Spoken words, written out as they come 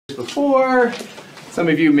before. Some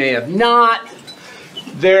of you may have not.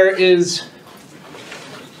 There is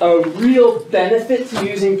a real benefit to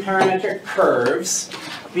using parametric curves.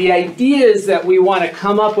 The idea is that we want to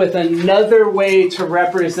come up with another way to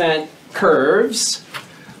represent curves,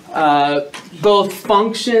 both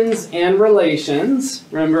functions and relations.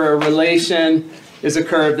 Remember, a relation is a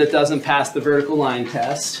curve that doesn't pass the vertical line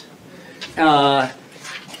test. And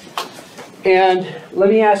let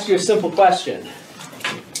me ask you a simple question.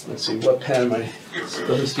 Let's see, what pen am I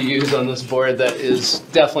supposed to use on this board that is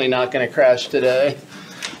definitely not going to crash today?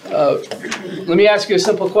 Let me ask you a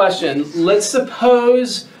simple question. Let's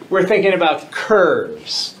suppose we're thinking about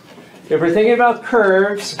curves. If we're thinking about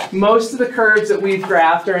curves, most of the curves that we've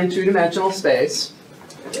graphed are in two-dimensional space.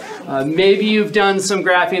 Maybe you've done some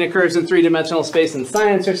graphing of curves in three-dimensional space in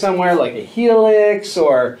science or somewhere, like a helix,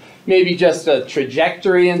 or maybe just a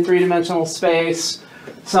trajectory in three-dimensional space,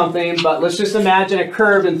 something. But let's just imagine a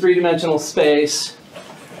curve in three-dimensional space.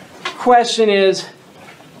 Question is,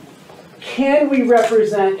 can we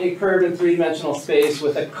represent a curve in three-dimensional space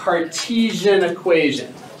with a Cartesian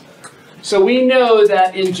equation? So we know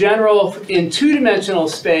that in general, in two-dimensional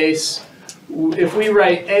space, if we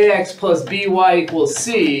write ax plus by equals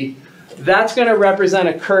c, that's going to represent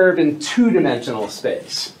a curve in two-dimensional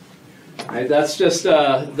space. Right? That's just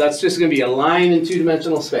going to be a line in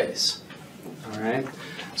two-dimensional space. All right.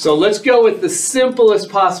 So let's go with the simplest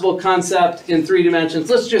possible concept in three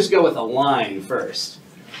dimensions. Let's just go with a line first.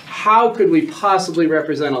 How could we possibly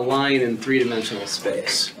represent a line in three-dimensional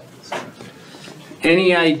space?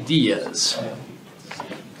 Any ideas?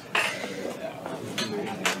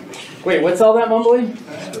 Wait, what's all that mumbling?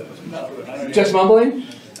 Just mumbling?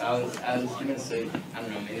 I was gonna say, I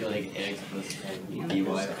don't know, maybe like x plus dy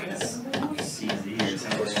plus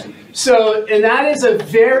cz or something. So, and that is a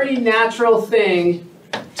very natural thing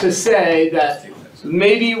to say, that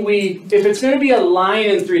maybe if it's going to be a line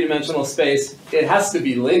in three-dimensional space, it has to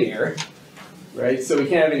be linear, right? So we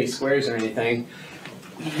can't have any squares or anything.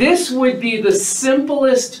 This would be the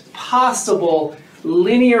simplest possible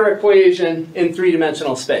linear equation in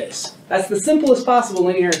three-dimensional space. That's the simplest possible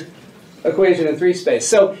linear equation in three space.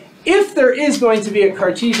 So if there is going to be a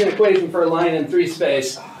Cartesian equation for a line in three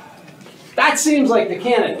space, that seems like the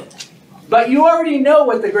candidate. But you already know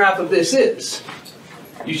what the graph of this is.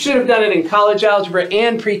 You should have done it in college algebra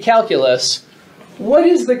and pre-calculus. What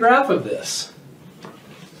is the graph of this?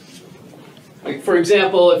 Like, for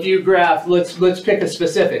example, if you graph, let's pick a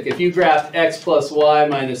specific. If you graph x plus y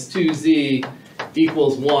minus 2z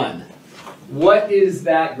equals 1, what is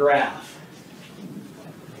that graph?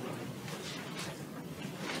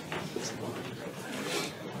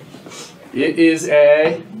 It is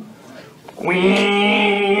a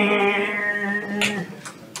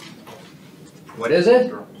what is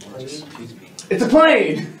it? It's a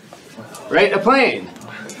plane, right? A plane.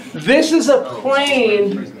 This is a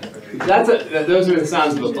plane. Those are the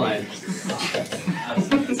sounds of a plane.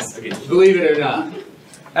 Believe it or not.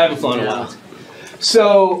 I haven't flown in a while.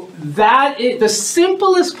 So the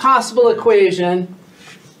simplest possible equation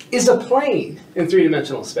is a plane in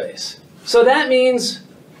three-dimensional space. So that means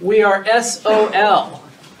we are SOL.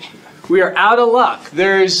 We are out of luck.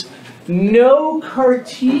 There's no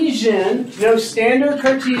standard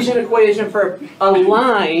Cartesian equation for a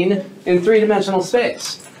line in three-dimensional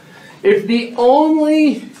space. If the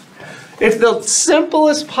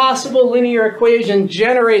simplest possible linear equation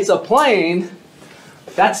generates a plane,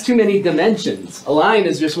 that's too many dimensions. A line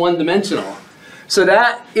is just one-dimensional. So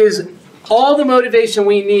that is all the motivation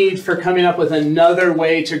we need for coming up with another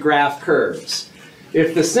way to graph curves.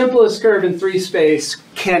 If the simplest curve in three space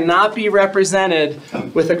cannot be represented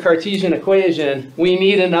with a Cartesian equation, we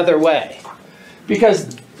need another way.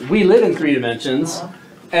 Because we live in three dimensions,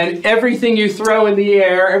 and everything you throw in the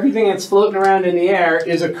air, everything that's floating around in the air,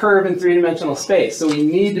 is a curve in three-dimensional space. So we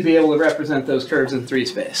need to be able to represent those curves in three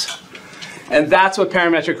space. And that's what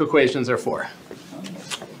parametric equations are for.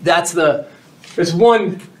 There's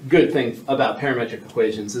one good thing about parametric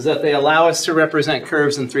equations, is that they allow us to represent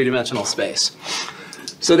curves in three-dimensional space.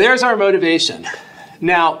 So there's our motivation.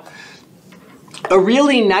 Now, a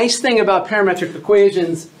really nice thing about parametric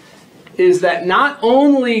equations is that not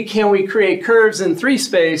only can we create curves in three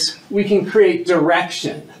space, we can create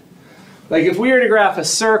direction. Like if we were to graph a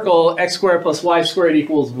circle, x squared plus y squared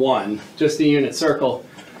equals 1, just a unit circle,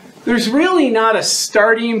 there's really not a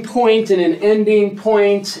starting point and an ending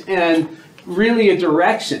point and really a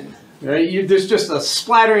direction. Right? There's just a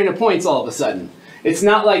splattering of points all of a sudden. It's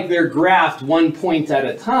not like they're graphed one point at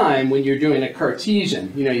a time when you're doing a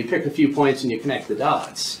Cartesian. You pick a few points and you connect the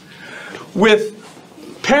dots. With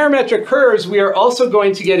Parametric curves, we are also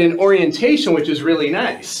going to get an orientation, which is really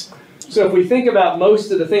nice. So if we think about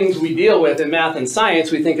most of the things we deal with in math and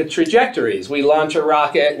science, we think of trajectories. We launch a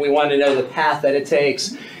rocket, we want to know the path that it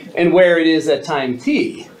takes and where it is at time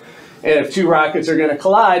t. And if two rockets are going to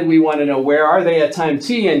collide, we want to know where are they at time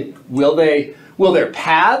t, and will their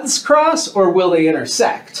paths cross or will they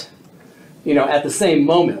intersect? You know, at the same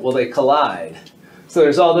moment, will they collide? So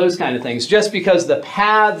there's all those kind of things. Just because the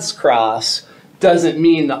paths cross doesn't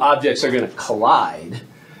mean the objects are going to collide.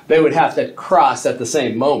 They would have to cross at the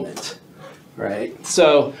same moment, right?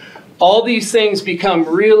 So all these things become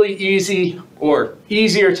really easy or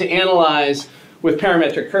easier to analyze with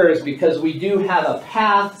parametric curves because we do have a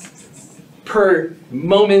path per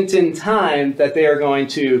moment in time that they are going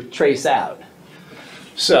to trace out.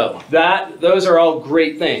 So those are all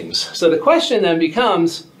great things. So the question then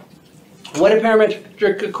becomes, what do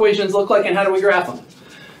parametric equations look like and how do we graph them?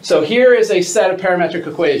 So here is a set of parametric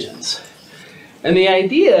equations. And the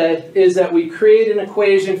idea is that we create an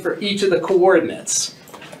equation for each of the coordinates.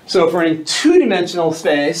 So if we're in two-dimensional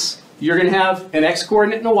space, you're going to have an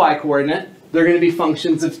x-coordinate and a y-coordinate. They're going to be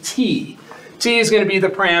functions of t. T is going to be the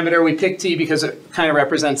parameter. We pick t because it kind of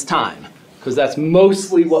represents time, because that's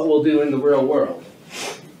mostly what we'll do in the real world.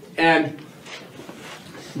 And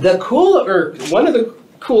one of the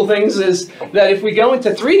cool things is that if we go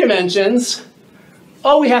into 3 dimensions,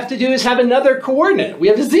 all we have to do is have another coordinate. We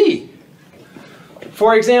have a z.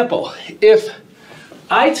 For example, if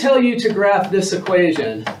I tell you to graph this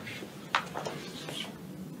equation,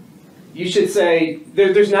 you should say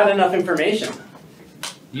there's not enough information.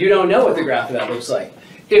 You don't know what the graph of that looks like.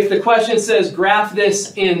 If the question says graph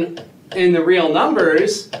this in the real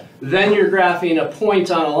numbers, then you're graphing a point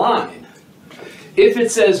on a line. If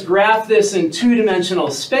it says graph this in 2-dimensional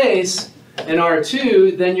space, in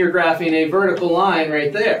R2, then you're graphing a vertical line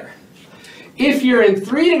right there. If you're in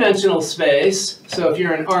 3-dimensional space, so if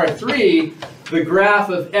you're in R3, the graph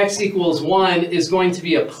of x equals 1 is going to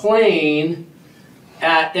be a plane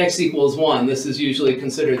at x equals 1. This is usually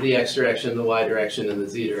considered the x direction, the y direction, and the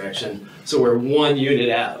z direction. So we're 1 unit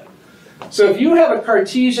out. So if you have a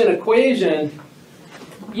Cartesian equation,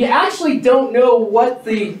 you actually don't know what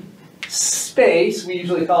the space, we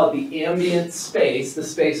usually call it the ambient space, the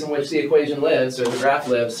space in which the equation lives, or the graph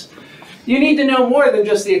lives. You need to know more than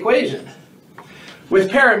just the equation. With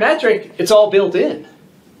parametric, it's all built in.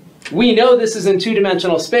 We know this is in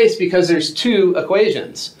 2-dimensional space because there's 2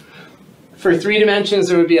 equations. For 3 dimensions,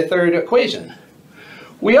 there would be a 3rd equation.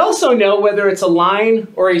 We also know whether it's a line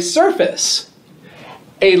or a surface.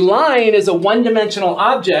 A line is a 1-dimensional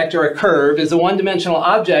object, or a curve is a 1-dimensional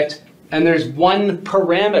object, and there's 1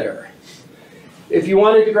 parameter. If you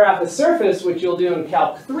wanted to graph a surface, which you'll do in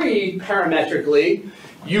Calc 3 parametrically,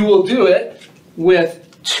 you will do it with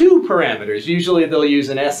 2 parameters. Usually they'll use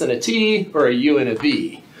an s and a t, or a u and a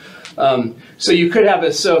v. So you could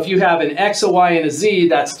have so if you have an x, a y, and a z,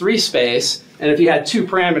 that's 3 space. And if you had 2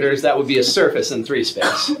 parameters, that would be a surface in 3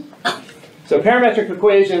 space. So parametric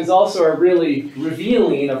equations also are really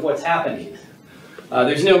revealing of what's happening.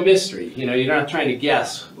 There's no mystery. You know, you're not trying to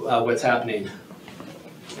guess what's happening.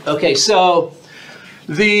 Okay, so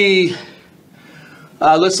let's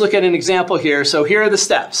look at an example here. So here are the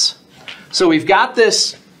steps. So we've got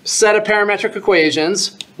this set of parametric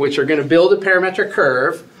equations, which are going to build a parametric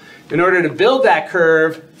curve. In order to build that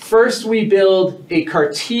curve, first we build a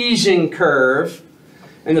Cartesian curve,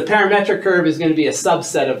 and the parametric curve is going to be a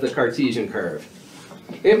subset of the Cartesian curve.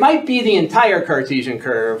 It might be the entire Cartesian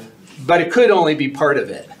curve, but it could only be part of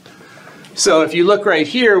it. So if you look right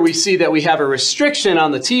here, we see that we have a restriction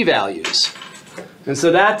on the t-values. And so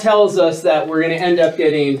that tells us that we're going to end up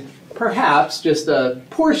getting perhaps just a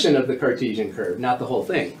portion of the Cartesian curve, not the whole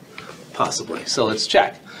thing, possibly. So let's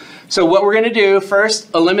check. So what we're going to do,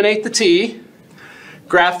 first, eliminate the t,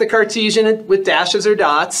 graph the Cartesian with dashes or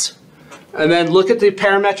dots, and then look at the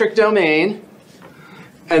parametric domain,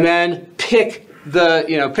 and then pick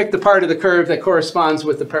the part of the curve that corresponds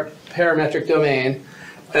with the parametric domain,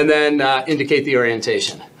 and then indicate the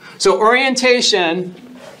orientation. So orientation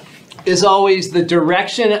is always the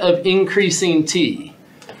direction of increasing t.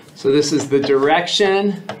 So this is the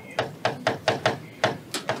direction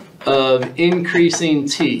of increasing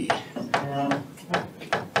t.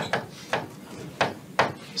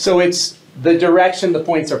 So it's the direction the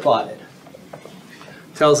points are plotted.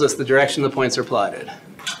 Tells us the direction the points are plotted.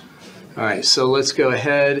 All right, so let's go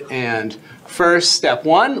ahead and first, step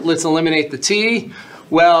 1, let's eliminate the t.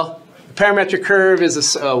 Well, the parametric curve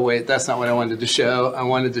is oh wait, that's not what I wanted to show. I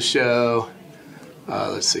wanted to show,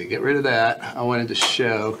 let's see, get rid of that. I wanted to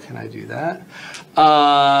show, can I do that?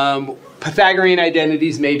 Pythagorean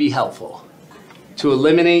identities may be helpful to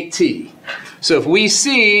eliminate t. So if we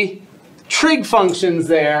see trig functions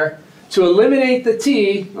there, to eliminate the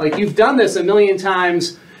t, like you've done this a million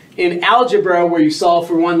times in algebra where you solve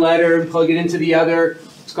for one letter and plug it into the other.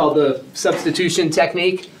 It's called the substitution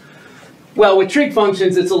technique. Well, with trig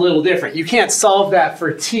functions, it's a little different. You can't solve that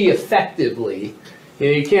for t effectively.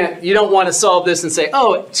 You don't want to solve this and say,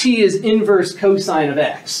 oh, t is inverse cosine of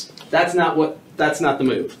x. That's not the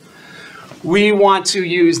move. We want to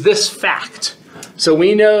use this fact. So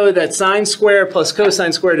we know that sine squared plus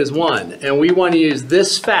cosine squared is 1, and we want to use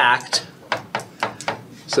this fact.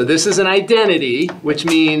 So this is an identity, which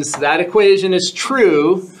means that equation is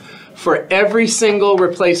true for every single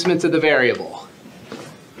replacement of the variable.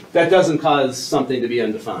 That doesn't cause something to be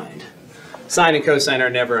undefined. Sine and cosine are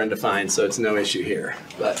never undefined, so it's no issue here.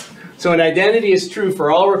 So an identity is true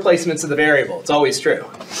for all replacements of the variable. It's always true.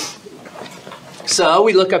 So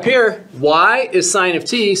we look up here, y is sine of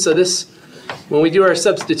t, so this, when we do our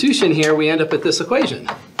substitution here, we end up with this equation.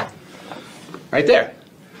 Right there.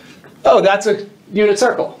 Oh, that's a unit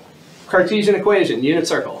circle. Cartesian equation, unit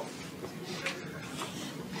circle.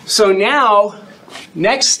 So now,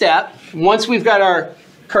 next step, once we've got our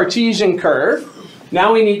Cartesian curve,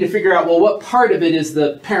 now we need to figure out, well, what part of it is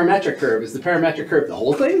the parametric curve? Is the parametric curve the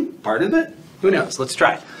whole thing? Part of it? Who knows? Let's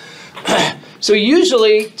try. So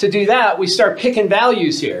usually, to do that, we start picking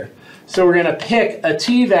values here. So we're going to pick a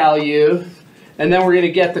t value, and then we're going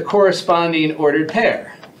to get the corresponding ordered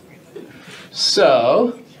pair.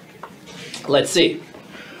 So let's see.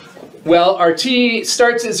 Well, our t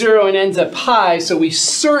starts at 0 and ends at pi, so we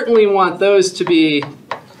certainly want those to be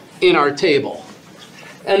in our table.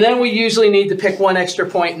 And then we usually need to pick one extra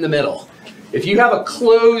point in the middle. If you have a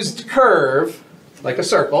closed curve, like a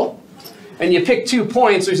circle, and you pick 2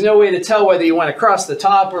 points, there's no way to tell whether you want to cross the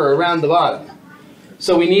top or around the bottom.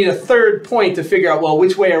 So we need a third point to figure out, well,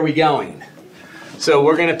 which way are we going? So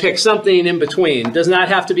we're going to pick something in between. It does not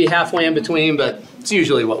have to be halfway in between, but it's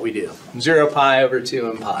usually what we do. 0 pi over 2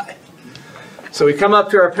 and pi. So we come up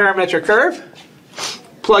to our parametric curve,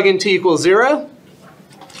 plug in t equals 0.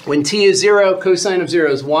 When t is 0, cosine of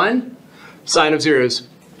 0 is 1, sine of 0 is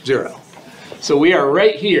 0. So we are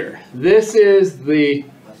right here. This is the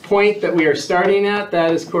point that we are starting at.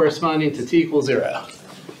 That is corresponding to t equals 0.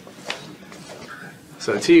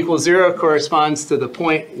 So t equals 0 corresponds to the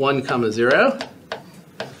point 1 comma 0.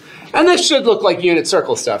 And this should look like unit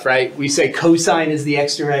circle stuff, right? We say cosine is the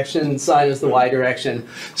x direction, sine is the y direction.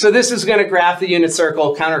 So this is going to graph the unit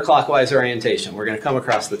circle counterclockwise orientation. We're going to come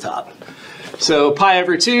across the top. So pi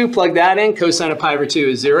over 2, plug that in. Cosine of pi over 2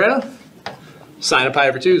 is 0. Sine of pi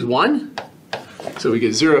over 2 is 1. So we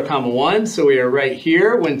get 0 comma 1. So we are right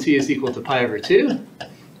here when t is equal to pi over 2.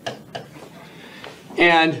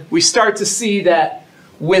 And we start to see that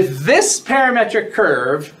with this parametric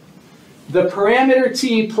curve, the parameter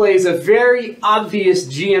t plays a very obvious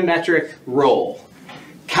geometric role.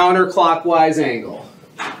 Counterclockwise angle,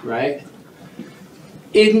 right?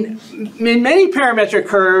 In many parametric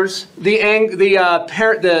curves, the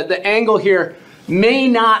angle here may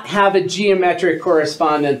not have a geometric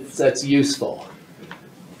correspondence that's useful.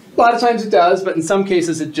 A lot of times it does, but in some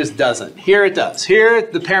cases it just doesn't. Here it does. Here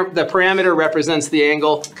the parameter represents the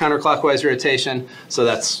angle, counterclockwise rotation, so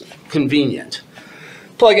that's convenient.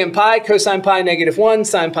 Plug in pi, cosine pi -1,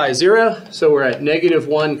 sine pi 0. So we're at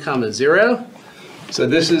 -1 comma 0. So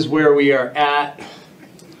this is where we are at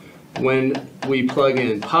when we plug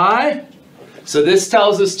in pi. So this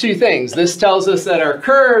tells us two things. This tells us that our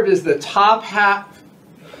curve is the top half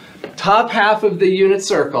of the unit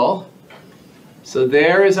circle. So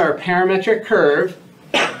there is our parametric curve.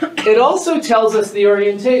 It also tells us the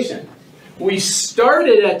orientation. We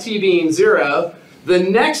started at t being 0. The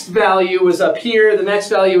next value was up here. The next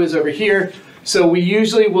value is over here. So we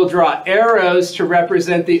usually will draw arrows to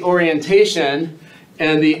represent the orientation.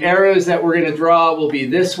 And the arrows that we're going to draw will be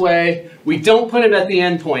this way. We don't put them at the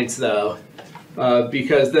endpoints, though,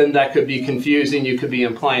 because then that could be confusing. You could be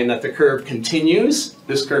implying that the curve continues.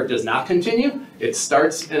 This curve does not continue. It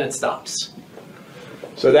starts and it stops.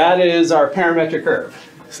 So that is our parametric curve.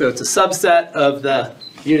 So it's a subset of the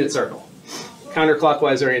unit circle.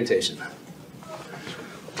 Counterclockwise orientation.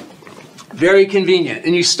 Very convenient.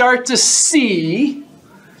 And you start to see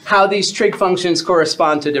how these trig functions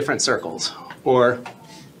correspond to different circles, or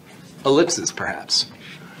ellipses, perhaps.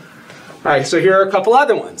 All right, so here are a couple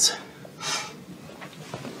other ones.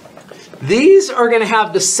 These are going to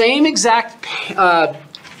have the same exact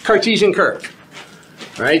Cartesian curve.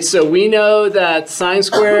 All right, so we know that sine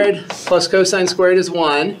squared plus cosine squared is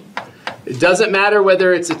 1. It doesn't matter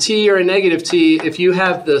whether it's a t or a negative t. If you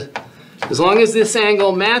have as long as this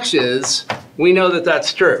angle matches, we know that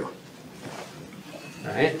that's true.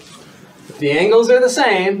 right? If the angles are the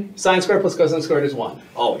same, sine squared plus cosine squared is 1,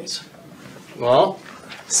 always. Well,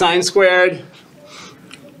 sine squared,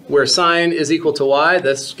 where sine is equal to y,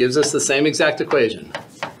 this gives us the same exact equation.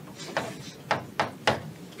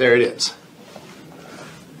 There it is.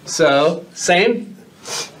 So, same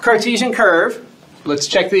Cartesian curve. Let's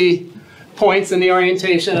check the points and the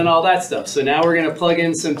orientation and all that stuff. So now we're going to plug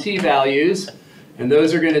in some t values, and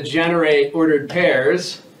those are going to generate ordered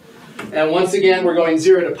pairs. And once again, we're going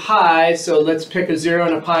 0 to pi, so let's pick a 0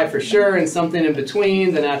 and a pi for sure, and something in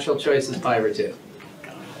between. The natural choice is pi over 2.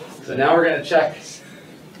 So now we're going to check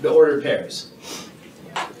the ordered pairs.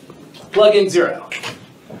 Plug in 0.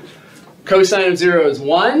 Cosine of 0 is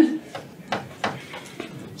 1.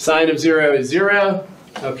 Sine of 0 is 0.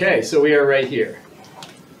 Okay, so we are right here.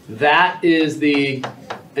 That is the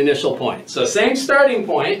initial point. So same starting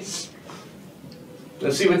point.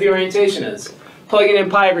 Let's see what the orientation is. Plugging in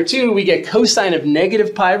pi over 2, we get cosine of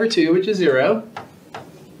negative pi over 2, which is 0.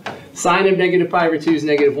 Sine of negative pi over 2 is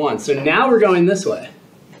negative 1. So now we're going this way.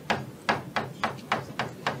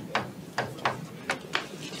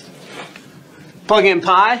 Plug in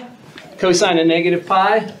pi. Cosine of negative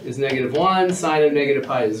pi is negative 1. Sine of negative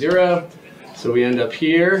pi is 0. So we end up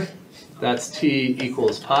here. That's t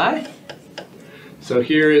equals pi. So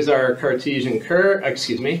here is our Cartesian curve, our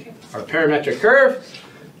parametric curve.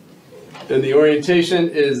 And the orientation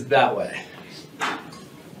is that way.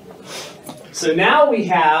 So now we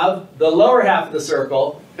have the lower half of the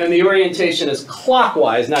circle, and the orientation is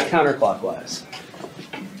clockwise, not counterclockwise.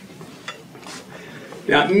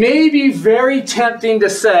 Now, it may be very tempting to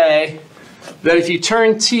say that if you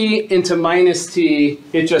turn t into minus t,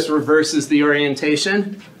 it just reverses the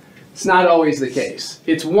orientation. It's not always the case.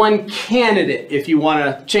 It's one candidate if you want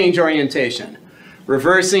to change orientation.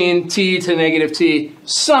 Reversing t to negative t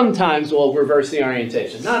sometimes will reverse the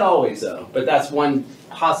orientation. Not always, though, but that's one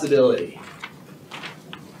possibility.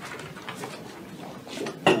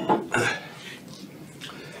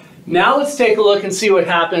 Now let's take a look and see what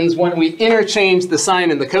happens when we interchange the sine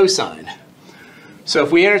and the cosine. So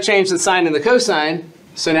if we interchange the sine and the cosine,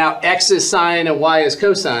 so now x is sine and y is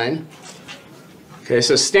cosine. Okay,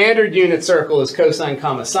 so standard unit circle is cosine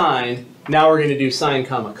comma sine. Now we're going to do sine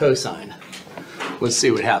comma cosine. Let's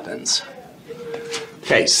see what happens.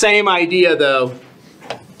 Okay, same idea though.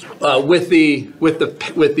 With the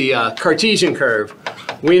Cartesian curve,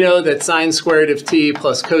 we know that sine squared of t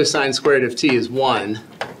plus cosine squared of t is 1.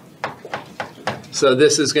 So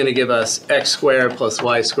this is going to give us x squared plus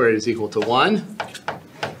y squared is equal to 1,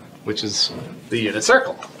 which is the unit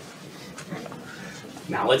circle.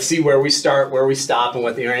 Now let's see where we start, where we stop, and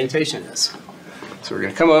what the orientation is. So we're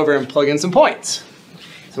going to come over and plug in some points.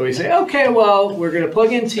 So we say, okay, well, we're going to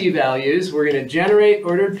plug in t values. We're going to generate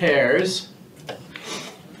ordered pairs.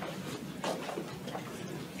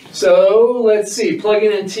 So let's see,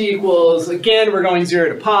 plugging in t equals, again, we're going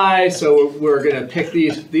 0 to pi, so we're going to pick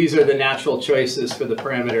these. These are the natural choices for the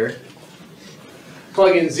parameter.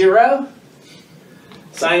 Plug in 0.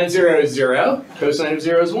 Sine of 0 is 0. Cosine of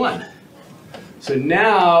 0 is 1. So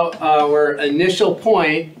now our initial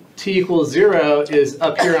point, t equals 0, is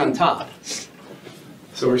up here on top.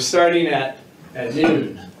 So we're starting at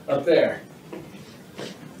noon, up there.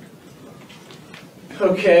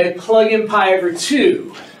 Okay, plug in pi over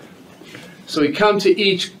 2. So we come to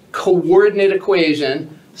each coordinate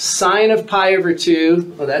equation. Sine of pi over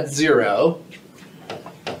 2, well, that's 0.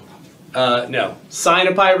 No, sine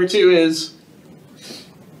of pi over 2 is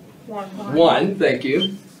 1, thank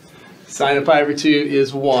you. Sine of pi over 2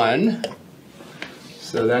 is 1.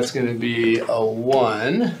 So that's going to be a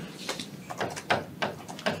 1.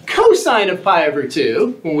 Cosine of pi over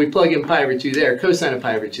 2, when we plug in pi over 2 there, cosine of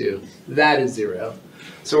pi over 2, that is 0.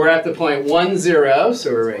 So we're at the point 1, 0,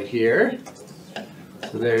 so we're right here.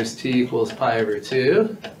 So there's t equals pi over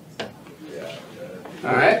 2.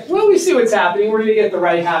 All right, well, we see what's happening. We're going to get the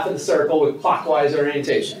right half of the circle with clockwise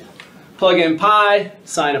orientation. Plug in pi,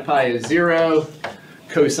 sine of pi is 0,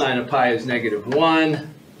 cosine of pi is negative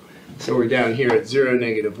 1. So we're down here at 0,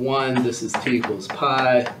 negative 1. This is t equals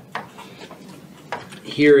pi.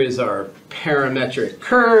 Here is our parametric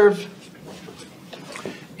curve.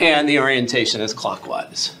 And the orientation is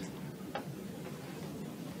clockwise.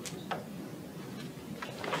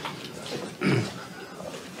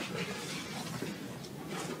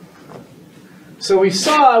 So we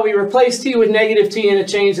saw we replaced t with negative t and it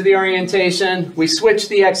changed the orientation. We switched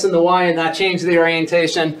the x and the y and that changed the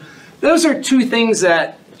orientation. Those are two things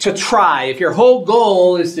that to try. If your whole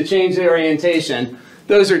goal is to change the orientation,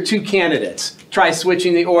 those are two candidates. Try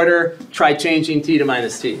switching the order, try changing t to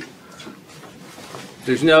minus t.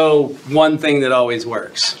 There's no one thing that always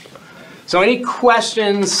works. So any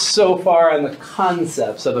questions so far on the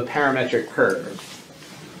concepts of a parametric curve?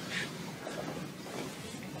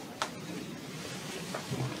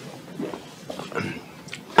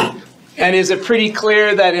 And is it pretty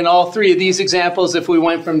clear that in all three of these examples, if we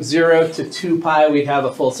went from 0 to 2 pi, we'd have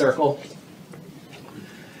a full circle?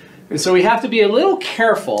 And so we have to be a little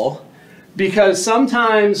careful because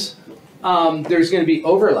sometimes there's going to be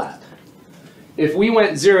overlap. If we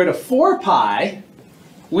went 0 to 4 pi,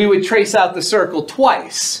 we would trace out the circle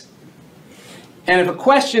twice. And if a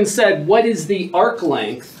question said, what is the arc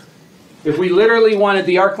length? If we literally wanted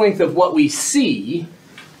the arc length of what we see,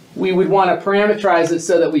 we would want to parameterize it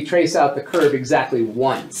so that we trace out the curve exactly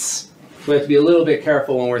once. We have to be a little bit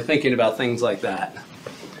careful when we're thinking about things like that,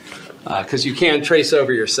 because you can trace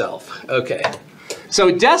over yourself. Okay, so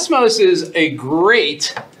Desmos is a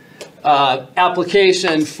great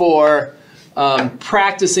application for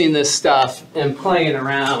practicing this stuff and playing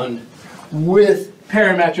around with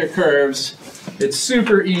parametric curves. It's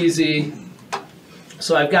super easy.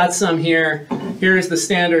 So I've got some here. Here's the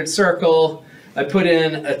standard circle. I put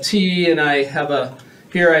in a t, and I have a,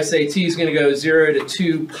 here I say t is going to go 0 to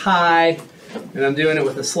 2 pi, and I'm doing it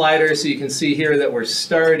with a slider, so you can see here that we're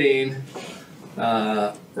starting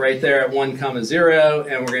right there at 1, 0,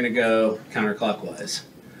 and we're going to go counterclockwise.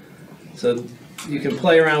 So you can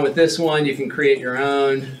play around with this one, you can create your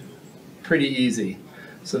own, pretty easy.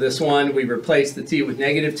 So this one, we replace the t with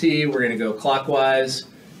negative t, we're going to go clockwise,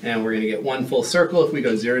 and we're going to get one full circle if we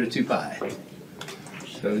go 0 to 2 pi.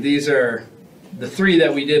 So these are the three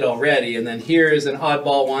that we did already, and then here is an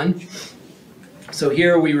oddball one. So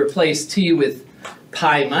here we replace t with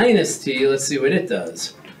pi minus t. Let's see what it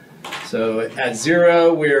does. So at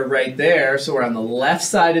 0, we're right there, so we're on the left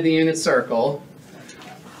side of the unit circle.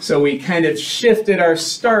 So we kind of shifted our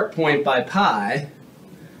start point by pi,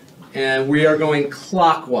 and we are going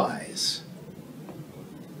clockwise.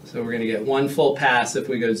 So we're going to get one full pass if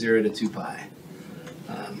we go 0 to 2 pi.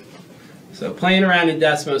 So playing around in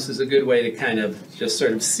Desmos is a good way to kind of just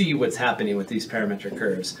sort of see what's happening with these parametric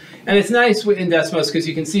curves. And it's nice in Desmos because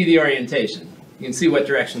you can see the orientation. You can see what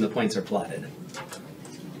direction the points are plotted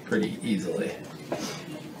pretty easily.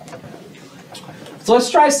 So let's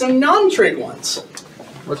try some non-trig ones.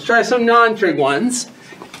 Let's try some non-trig ones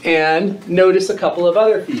and notice a couple of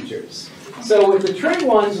other features. So with the trig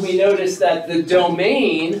ones, we notice that the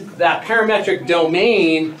domain, that parametric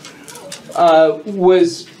domain,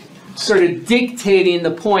 was sort of dictating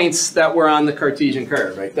the points that were on the Cartesian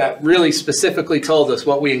curve, right? That really specifically told us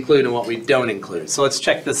what we include and what we don't include. So let's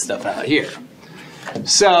check this stuff out here.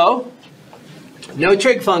 So, no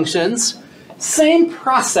trig functions. Same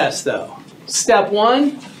process though. Step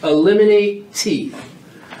 1, eliminate t.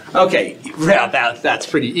 Okay, well, that's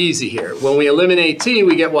pretty easy here. When we eliminate t,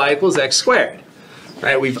 we get y equals x squared.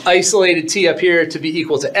 Right? We've isolated t up here to be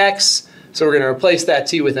equal to x, so we're going to replace that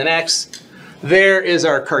t with an x. There is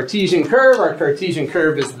our Cartesian curve. Our Cartesian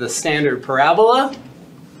curve is the standard parabola.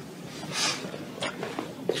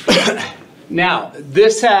 Now,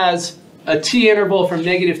 this has a t interval from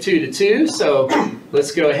 -2 to 2, so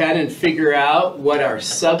let's go ahead and figure out what our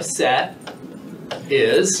subset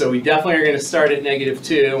is. So we definitely are going to start at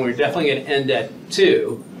 -2, and we're definitely going to end at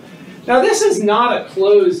 2. Now, this is not a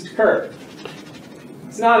closed curve.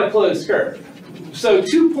 It's not a closed curve. So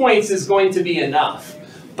 2 points is going to be enough.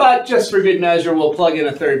 But just for good measure, we'll plug in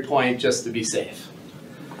a third point just to be safe.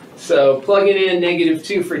 So plugging in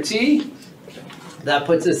 -2 for t, that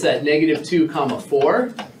puts us at -2,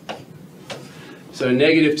 4. So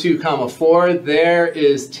 -2, 4, there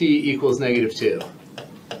is t equals -2.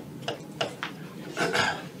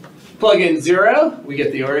 Plug in 0, we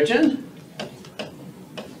get the origin.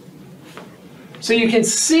 So you can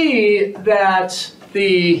see that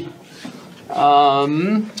the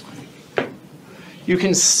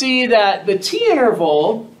t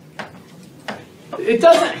interval, it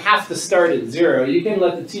doesn't have to start at 0. You can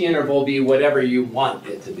let the t interval be whatever you want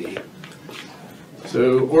it to be.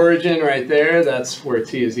 So origin right there, that's where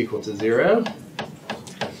t is equal to 0.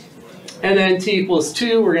 And then t equals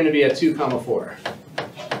 2, we're going to be at 2, 4.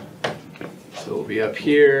 So we'll be up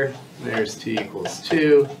here, there's t equals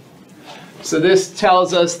 2. So this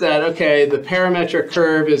tells us that, okay, the parametric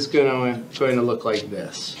curve is going to look like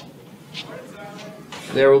this.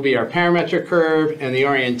 There will be our parametric curve, and the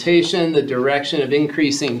orientation, the direction of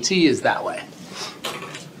increasing t is that way.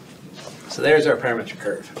 So there's our parametric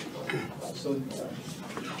curve.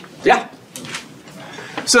 Yeah.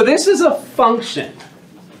 So this is a function.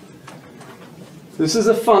 This is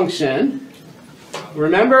a function.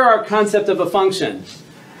 Remember our concept of a function.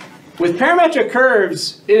 With parametric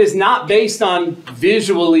curves, it is not based on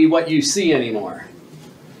visually what you see anymore.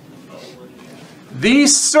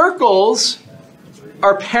 These circles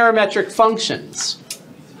are parametric functions.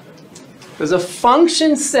 Because a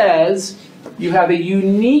function says you have a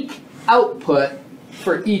unique output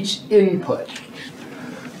for each input.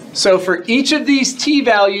 So for each of these t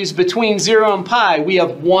values between 0 and pi, we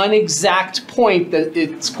have one exact point that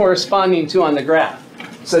it's corresponding to on the graph.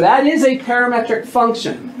 So that is a parametric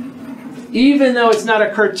function, even though it's not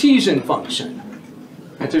a Cartesian function.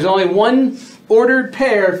 Right? There's only one ordered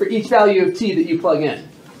pair for each value of t that you plug in.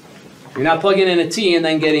 You're not plugging in a t and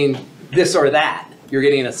then getting this or that. You're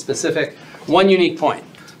getting a specific, one unique point.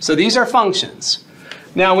 So these are functions.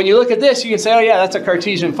 Now when you look at this, you can say, oh yeah, that's a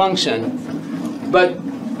Cartesian function. But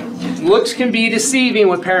looks can be deceiving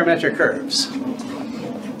with parametric curves.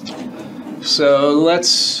 So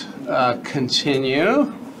let's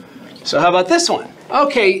continue. So how about this one?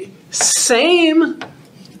 Okay, same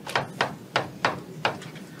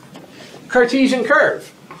Cartesian curve,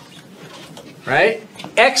 right?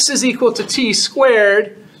 X is equal to t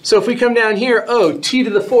squared. So if we come down here, oh, t to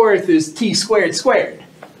the fourth is t squared squared.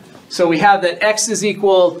 So we have that x is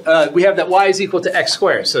equal, we have that y is equal to x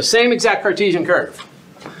squared. So same exact Cartesian curve.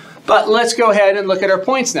 But let's go ahead and look at our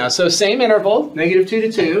points now. So same interval, -2 to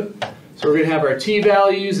 2. So we're going to have our t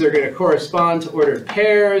values. They're going to correspond to ordered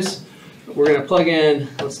pairs. We're going to plug in,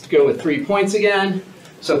 let's go with 3 points again.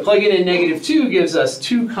 So plugging in -2 gives us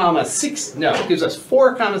gives us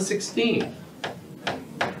 4,16.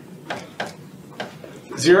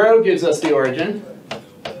 0 gives us the origin.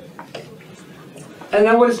 And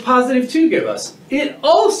then what does +2 give us? It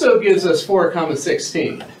also gives us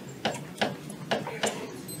 4,16.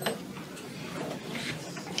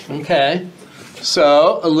 Okay,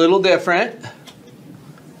 so a little different.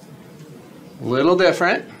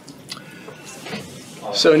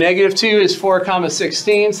 So -2 is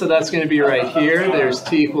 4,16, so that's going to be right here. There's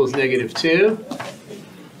t equals -2.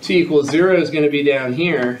 T equals 0 is going to be down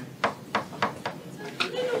here.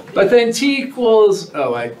 But then t equals,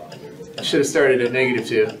 oh, I should have started at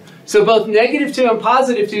 -2. So both -2 and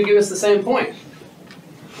 +2 give us the same point.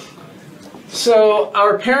 So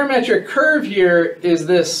our parametric curve here is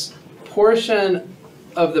this portion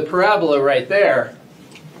of the parabola right there.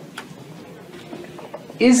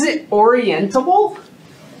 Is it orientable?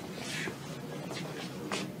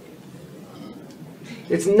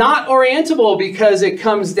 It's not orientable because it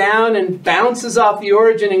comes down and bounces off the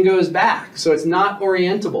origin and goes back. So it's not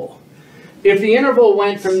orientable. If the interval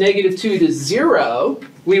went from -2 to 0,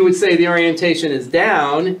 we would say the orientation is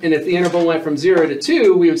down. And if the interval went from 0 to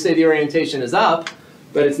 2, we would say the orientation is up.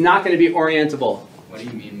 But it's not going to be orientable. What do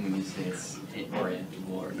you mean when you say it's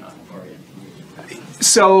orientable or not orientable?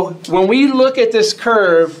 So when we look at this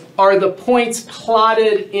curve, are the points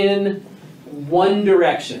plotted in one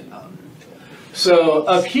direction? So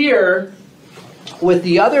up here, with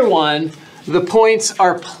the other one, the points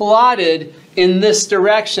are plotted in this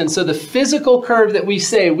direction. So the physical curve that we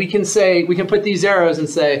can put these arrows and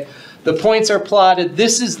say, the points are plotted,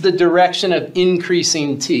 this is the direction of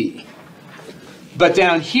increasing t. But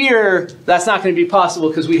down here, that's not going to be possible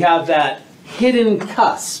because we have that hidden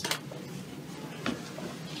cusp.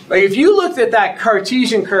 Like if you looked at that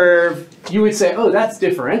Cartesian curve, you would say, oh, that's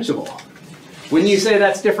differentiable. Wouldn't you say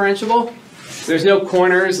that's differentiable? There's no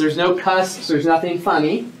corners, there's no cusps, there's nothing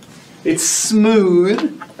funny. It's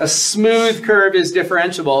smooth. A smooth curve is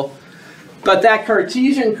differentiable. But that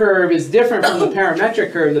Cartesian curve is different from the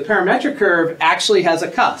parametric curve. The parametric curve actually has a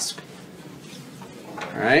cusp.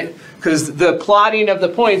 All right? Because the plotting of the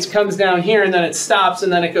points comes down here and then it stops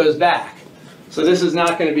and then it goes back. So this is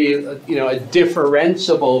not going to be a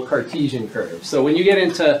differentiable Cartesian curve. So when you get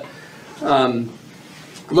into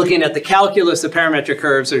looking at the calculus of parametric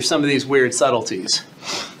curves, there's some of these weird subtleties.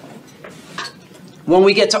 When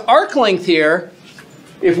we get to arc length here,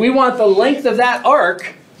 if we want the length of that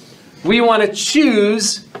arc, we want to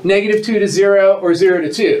choose -2 to 0 or 0 to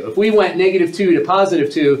 2. If we went -2 to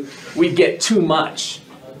 +2, we'd get too much.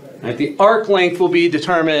 Right? The arc length will be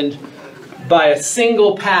determined by a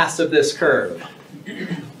single pass of this curve.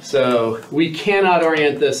 So we cannot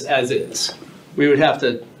orient this as is. We would have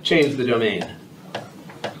to change the domain.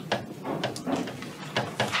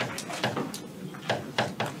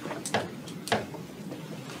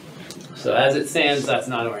 So as it stands, that's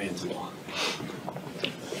not orientable.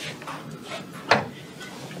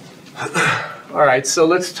 All right, so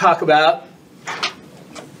let's talk about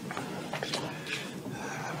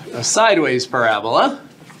a sideways parabola.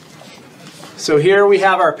 So here we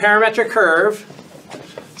have our parametric curve.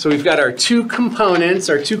 So we've got our two components,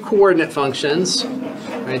 our two coordinate functions,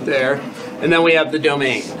 right there. And then we have the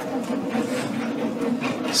domain.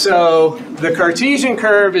 So the Cartesian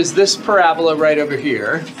curve is this parabola right over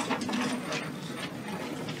here.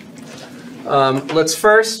 Let's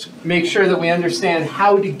first make sure that we understand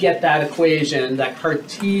how to get that equation, that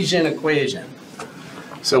Cartesian equation.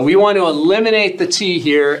 So we want to eliminate the t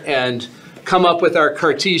here and come up with our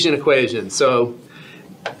Cartesian equation. So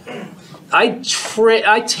I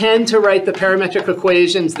tend to write the parametric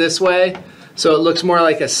equations this way, so it looks more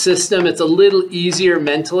like a system. It's a little easier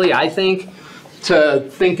mentally, I think, to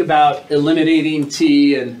think about eliminating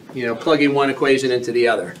t and plugging one equation into the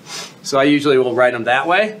other. So I usually will write them that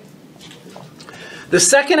way. The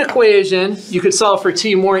second equation, you could solve for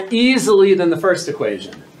t more easily than the first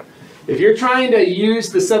equation. If you're trying to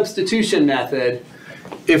use the substitution method,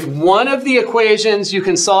 if one of the equations you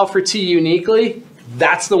can solve for t uniquely,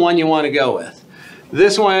 that's the one you want to go with.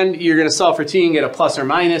 This one, you're going to solve for t and get a plus or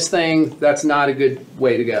minus thing. That's not a good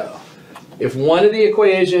way to go. If one of the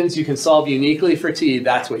equations you can solve uniquely for t,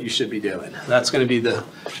 that's what you should be doing. That's going to be the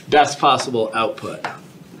best possible output.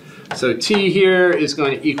 So t here is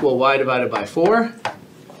going to equal y divided by 4.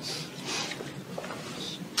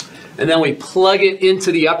 And then we plug it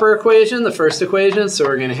into the upper equation, the first equation. So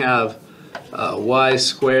we're going to have y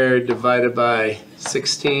squared divided by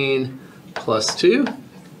 16 plus 2.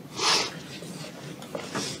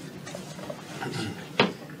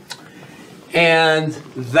 And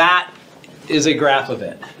that is a graph of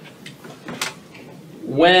it.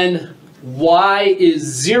 When y is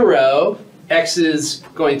 0, x is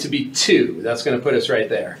going to be 2. That's going to put us right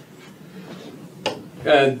there.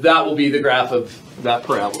 And that will be the graph of that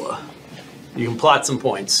parabola. You can plot some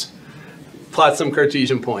points. Plot some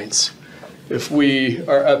Cartesian points. If we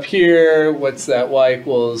are up here, what's that? Y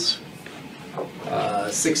equals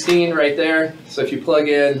 16 right there. So if you plug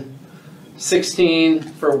in 16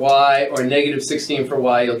 for y or negative 16 for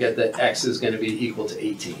y, you'll get that x is going to be equal to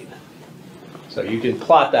 18. So you can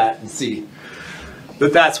plot that and see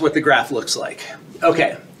that that's what the graph looks like.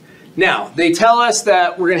 Okay, now they tell us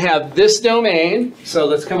that we're going to have this domain. So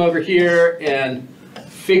let's come over here and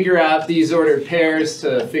figure out these ordered pairs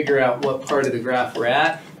to figure out what part of the graph we're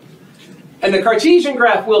at. And the Cartesian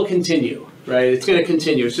graph will continue, right? It's going to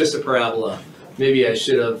continue. It's just a parabola. Maybe I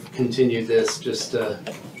should have continued this just to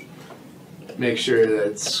make sure that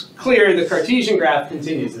it's clear. The Cartesian graph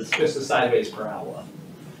continues. It's just a sideways parabola.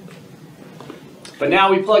 But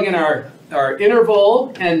now we plug in our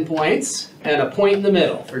interval endpoints and a point in the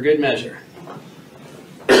middle for good measure.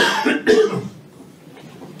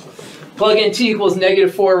 Plug in t equals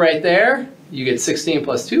negative 4 right there. You get 16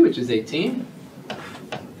 plus 2, which is 18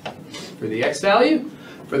 for the x value.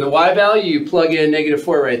 For the y value, you plug in negative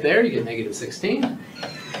 4 right there. You get negative 16.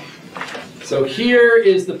 So here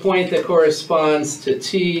is the point that corresponds to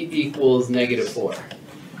t equals negative 4.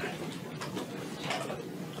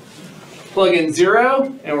 Plug in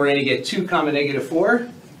 0, and we're going to get 2 comma negative 4.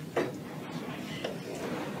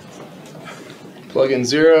 Plug in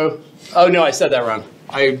 0. Oh, no, I said that wrong.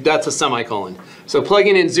 That's a semicolon. So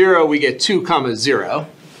plugging in 0, we get 2 comma 0.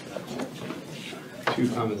 2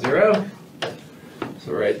 comma 0.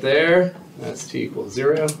 So right there, that's t equals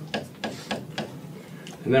 0.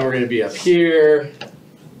 And then we're going to be up here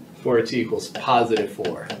for t equals positive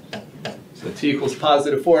 4. So t equals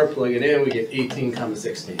positive 4, plug it in, we get 18 comma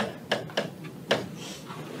 16.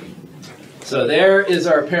 So there is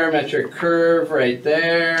our parametric curve right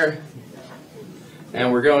there.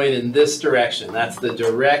 And we're going in this direction. That's the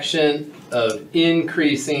direction of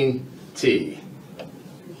increasing t.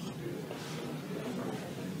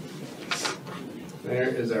 There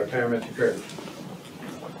is our parametric curve.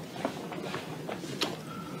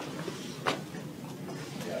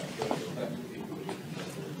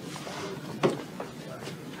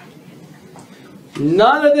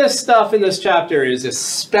 None of this stuff in this chapter is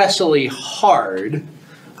especially hard,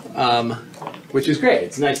 which is great.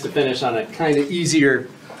 It's nice to finish on a kind of easier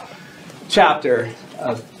chapter,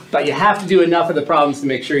 but you have to do enough of the problems to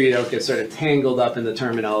make sure you don't get sort of tangled up in the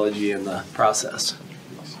terminology in the process.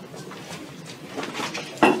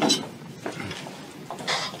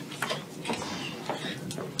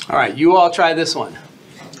 All right, you all try this one.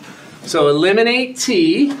 So eliminate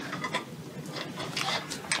t,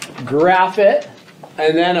 graph it,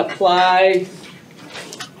 and then apply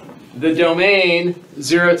the domain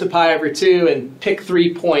 0 to pi over 2 and pick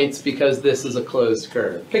 3 points because this is a closed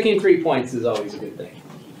curve. Picking 3 points is always a good thing.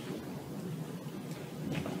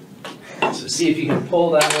 So see if you can pull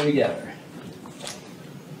that one together.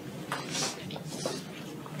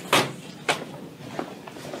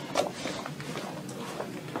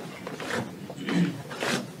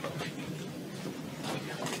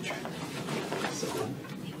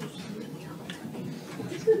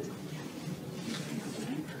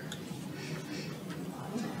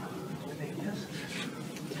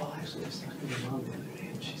 Well, actually, I was talking to my mom the other day,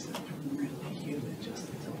 and she said,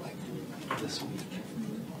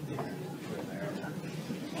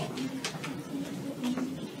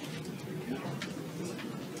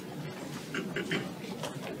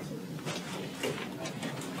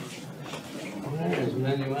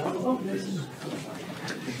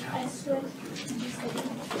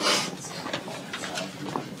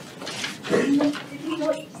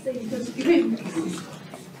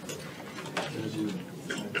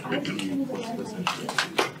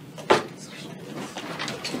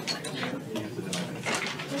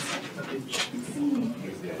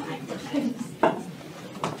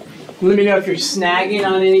 Let me know if you're snagging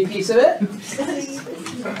on any piece of it.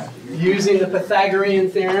 Using the Pythagorean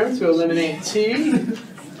theorem to eliminate t.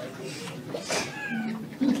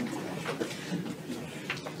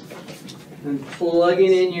 And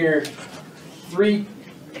plugging in your three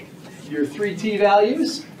t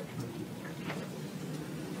values.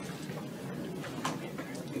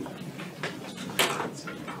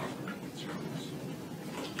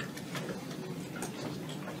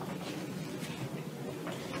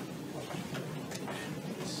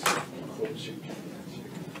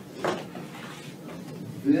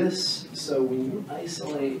 This, so when you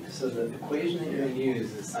isolate, so the equation that you're going to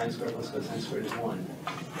use is sine squared plus cosine squared is 1.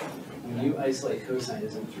 When you isolate cosine,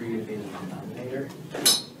 isn't 3 going to be in the denominator?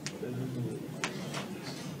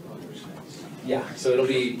 Yeah, so it'll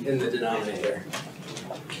be in the denominator.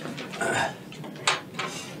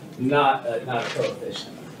 Not a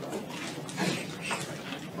coefficient.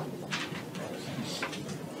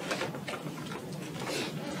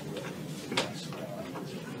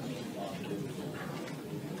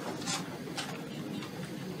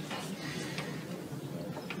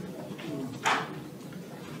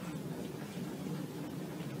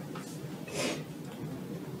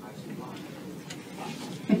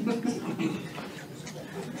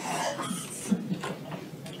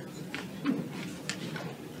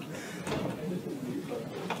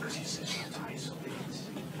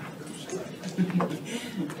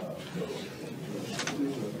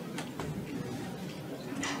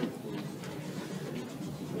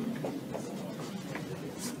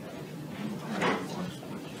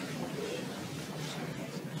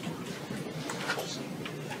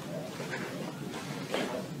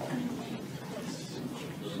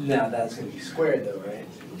 Now that's going to be squared though, right?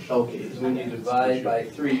 Okay, because when you divide by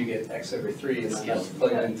 3, you get x over 3, and then that's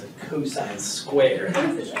plugged into cosine squared.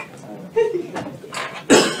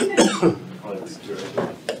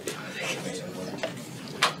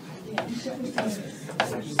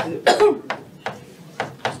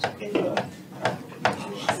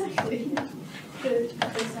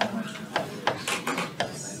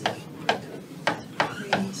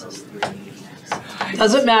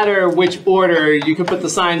 Doesn't matter which order, you can put the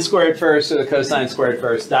sine squared first or the cosine squared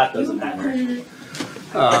first, that doesn't matter.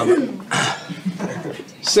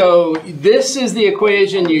 So this is the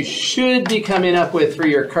equation you should be coming up with for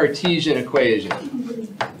your Cartesian equation.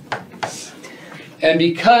 And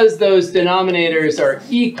because those denominators are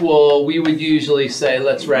equal, we would usually say,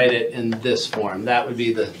 let's write it in this form. That would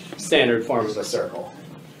be the standard form of a circle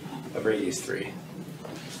of radius 3.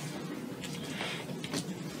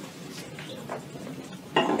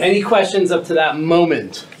 Any questions up to that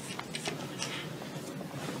moment?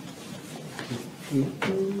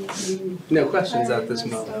 No questions at this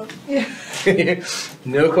moment.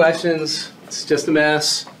 No questions. It's just a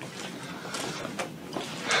mess.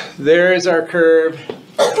 There is our curve.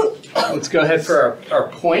 Let's go ahead for our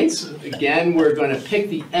points. Again, we're going to pick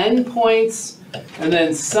the end points and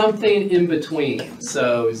then something in between.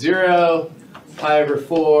 So 0, pi over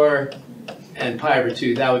 4, and pi over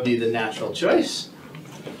 2. That would be the natural choice.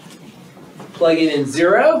 Plugging in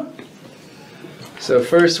 0. So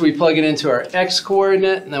first we plug it into our x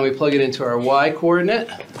coordinate, and then we plug it into our y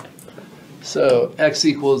coordinate. So x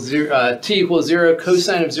equals 0, t equals 0,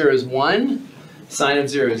 cosine of 0 is 1, sine of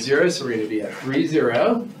 0 is 0, so we're going to be at 3,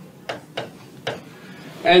 0.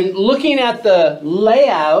 And looking at the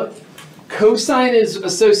layout, cosine is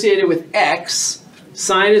associated with x,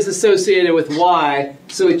 sine is associated with y,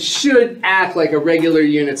 so it should act like a regular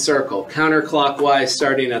unit circle, counterclockwise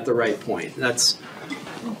starting at the right point. That's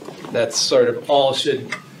sort of all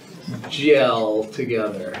should gel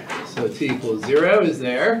together. So t equals 0 is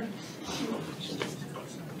there.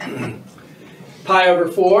 Pi over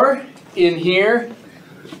 4 in here.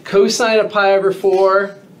 Cosine of pi over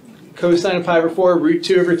 4, root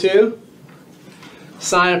 2 over 2.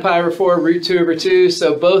 Sine of pi over 4, root 2 over 2.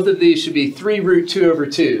 So both of these should be 3 root 2 over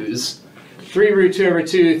 2s. 3 root 2 over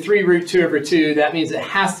 2, 3 root 2 over 2. That means it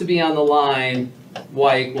has to be on the line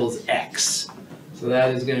y equals x. So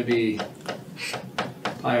that is going to be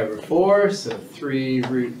pi over 4. So 3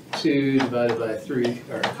 root 2 divided by 3,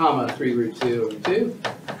 or comma 3 root 2 over 2.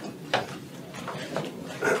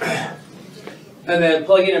 And then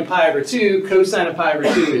plugging in pi over 2, cosine of pi over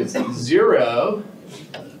 2 is 0.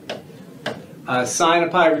 Sine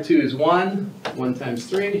of pi over 2 is 1 times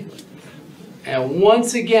 3. And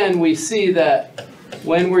once again, we see that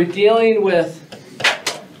when we're dealing with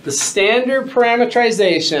the standard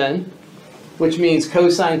parametrization, which means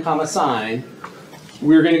cosine comma sine,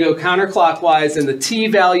 we're going to go counterclockwise, and the t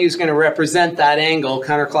value is going to represent that angle,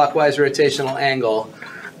 counterclockwise rotational angle.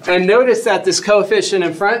 And notice that this coefficient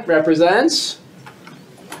in front represents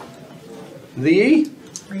the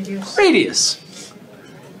radius.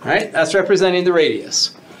 Right? That's representing the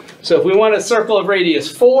radius. So if we want a circle of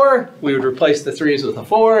radius 4, we would replace the 3's with a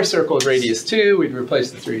 4. Circle of radius 2, we'd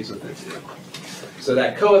replace the 3's with a 2. So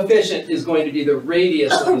that coefficient is going to be the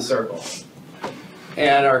radius of the circle.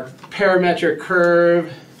 And our parametric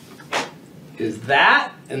curve is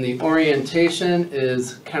that, and the orientation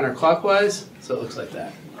is counterclockwise, so it looks like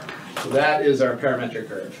that. So that is our parametric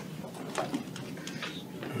curve.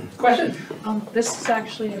 Question? This is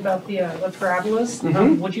actually about the parabolas.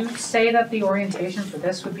 Would you say that the orientation for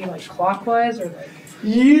this would be like clockwise or like?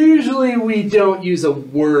 Usually we don't use a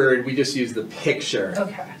word, we just use the picture.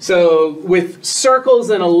 Okay. So with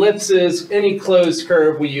circles and ellipses, any closed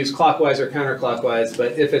curve we use clockwise or counterclockwise,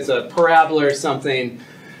 but if it's a parabola or something,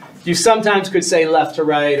 you sometimes could say left to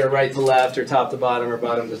right or right to left or top to bottom or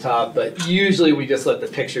bottom to top, but usually we just let the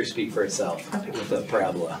picture speak for itself with a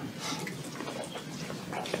parabola.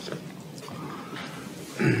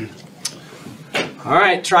 All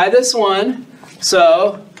right, try this one.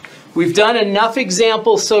 So we've done enough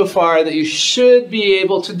examples so far that you should be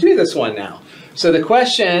able to do this one now. So the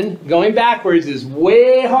question, going backwards, is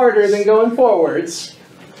way harder than going forwards.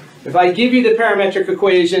 If I give you the parametric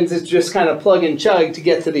equations, it's just kind of plug and chug to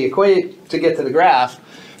get to the graph.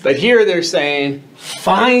 But here they're saying,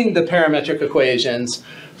 find the parametric equations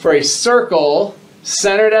for a circle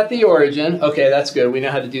centered at the origin. Okay, that's good. We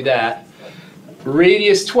know how to do that.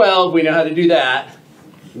 Radius 12, we know how to do that.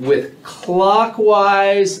 With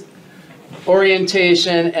clockwise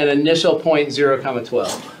orientation and initial point 0,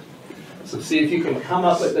 12. So see if you can come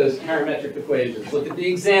up with those parametric equations. Look at the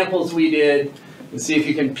examples we did and see if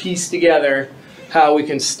you can piece together how we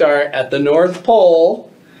can start at the North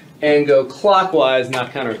Pole and go clockwise, not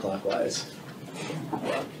counterclockwise.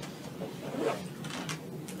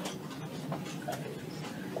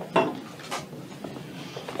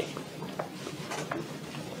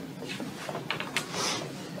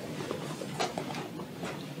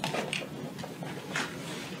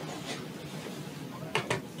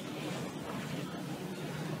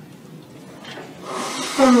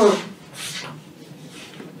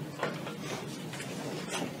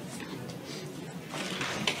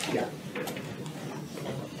 Yeah.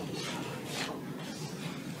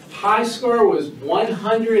 High score was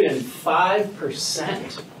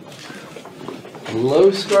 105%.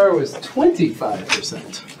 Low score was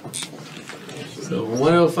 25%. So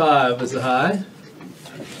 105 is the high.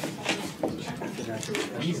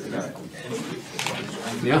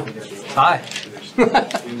 Yeah, high.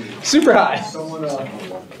 Super high.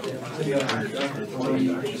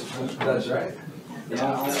 That's right. Yeah, I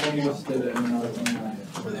almost did it.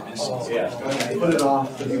 Yeah. Put it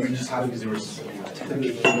off because we just had because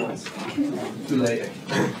Too late.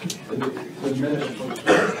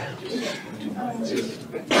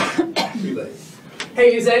 Too late.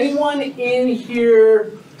 Hey, is anyone in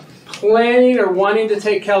here planning or wanting to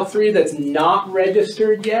take Cal 3 that's not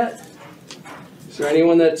registered yet? Is there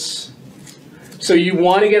anyone that's... So you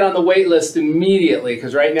want to get on the wait list immediately,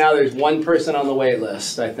 because right now there's one person on the wait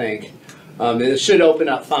list, I think. It should open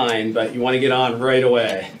up fine, but you want to get on right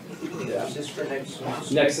away. Yeah. Is this for next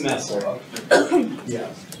semester? Next semester. Yeah.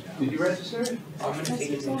 Did you register? I'm going to take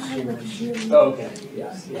it next year. Oh, okay.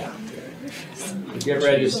 Yeah. Get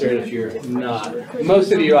registered if you're not.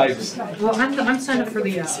 Most of you, Well, I'm signed up for the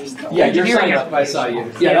yeah, you're signed up. I saw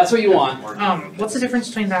you. Yeah, that's what you want. what's the difference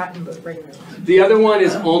between that and the regular one? The other one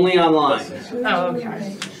is only online. Oh,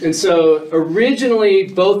 okay. And so originally,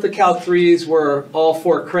 both the Calc 3s were all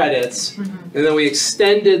 4 credits, and then we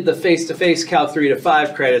extended the face-to-face Calc 3 to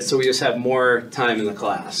 5 credits, so we just have more time in the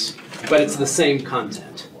class. But it's the same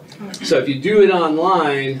content. So if you do it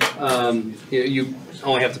online, you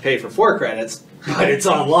only have to pay for 4 credits, but it's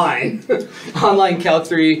online. Online Calc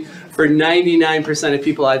 3 for 99% of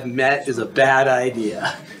people I've met is a bad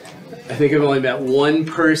idea. I think I've only met one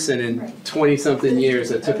person in 20-something years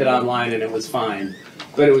that took it online and it was fine.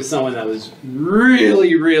 But it was someone that was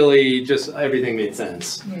really, really just everything made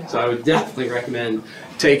sense. Yeah. So I would definitely recommend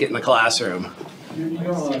take it in the classroom. You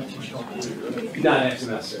don't want to teach all three. Not next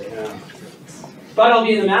semester, yeah. But I'll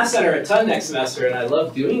be in the Math Center a ton next semester, and I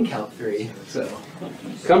love doing Calc 3. So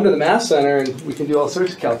come to the Math Center, and we can do all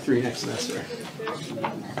sorts of Calc 3 next semester.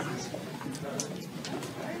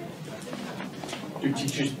 Do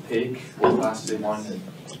teachers pick what classes they want to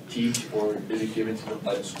teach, or is it given to them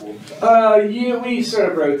by the school? Yeah, we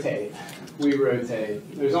sort of rotate. We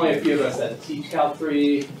rotate. There's only a few of us that teach Cal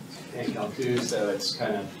 3 and Cal 2, so it's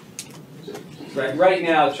kind of, right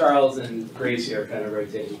now, Charles and Gracie are kind of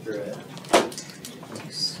rotating through it.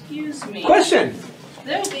 Excuse me. Question?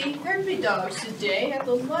 There'd be dogs today at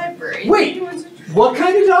the library. Wait, what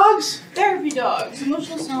kind of dogs? There'd be dogs,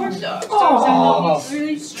 emotional support dogs. Oh. Dogs that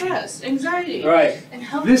really stress, anxiety, Right. and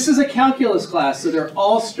help. This is a calculus class, so they're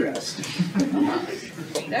all stressed.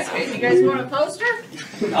 In that case, you guys want a poster?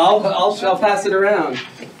 I'll pass it around.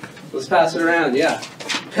 Let's pass it around, yeah.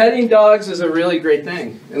 Petting dogs is a really great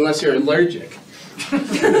thing, unless you're allergic.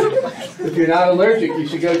 If you're not allergic, you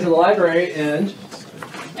should go to the library and...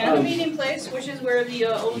 And the meeting place, which is where the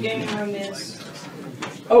old game room is.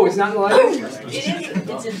 Oh, it's not in the library? It is.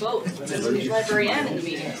 It's in both. It's in the library and in the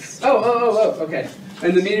meeting. Oh, okay.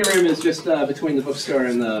 And the meeting room is just between the bookstore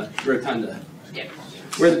and the rotunda. Yeah.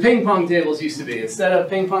 Where the ping pong tables used to be. Instead of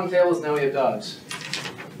ping pong tables, now we have dogs.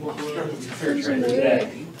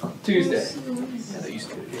 Today. Tuesday.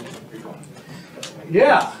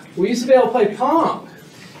 Yeah, we used to be able to play pong.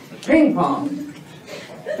 Ping pong.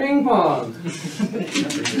 Ping pong.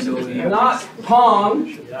 Not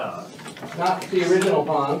pong. Not the original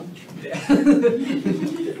pong.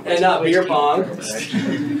 And not beer pong.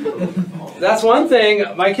 That's one thing.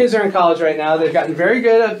 My kids are in college right now. They've gotten very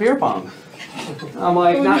good at beer pong. I'm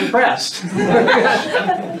like, not impressed. Wait,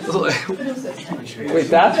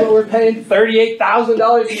 that's what we're paying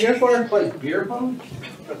 $38,000 a year for? Play beer pong?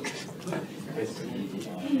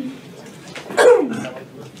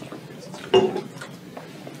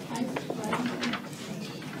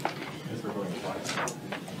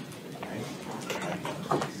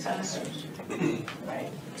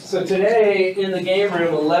 So today in the game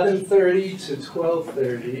room, 11:30 to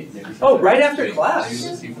 12:30. Oh, right after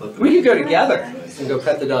class. We could go together and go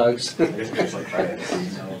pet the dogs.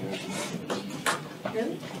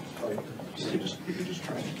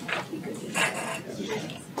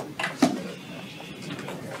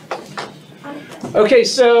 Okay,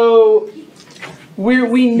 so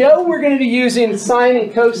we know we're going to be using sine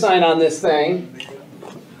and cosine on this thing.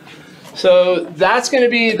 So that's going to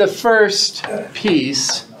be the first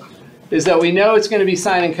piece, is that we know it's going to be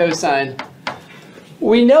sine and cosine.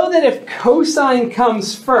 We know that if cosine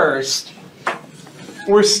comes first,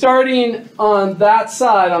 we're starting on that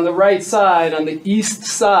side, on the right side, on the east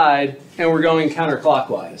side, and we're going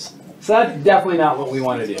counterclockwise. So that's definitely not what we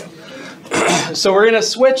want to do. So we're going to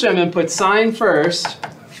switch them and put sine first,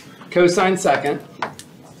 cosine second.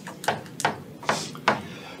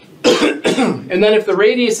 And then if the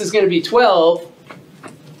radius is going to be 12,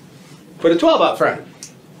 put a 12 up front.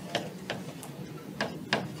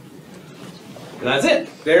 And that's it.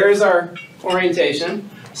 There's our orientation.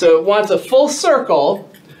 So it wants a full circle.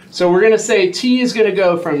 So we're going to say t is going to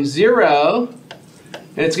go from 0,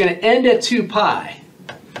 and it's going to end at 2 pi.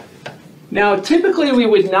 Now, typically we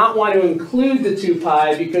would not want to include the 2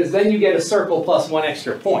 pi because then you get a circle plus one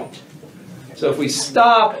extra point. So if we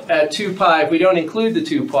stop at 2 pi, if we don't include the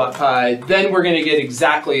 2 pi, then we're going to get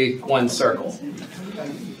exactly one circle.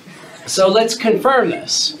 So let's confirm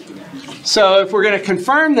this. So if we're going to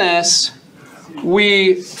confirm this,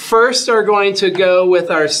 we first are going to go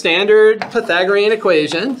with our standard Pythagorean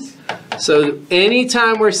equation. So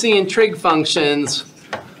anytime we're seeing trig functions,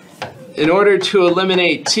 in order to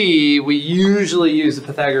eliminate t, we usually use the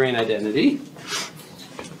Pythagorean identity.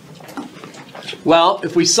 Well,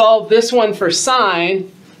 if we solve this one for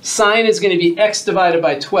sine, sine is going to be x divided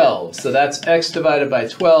by 12. So that's x divided by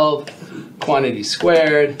 12, quantity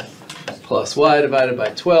squared, plus y divided by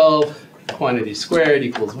 12, quantity squared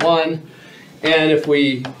equals 1. And if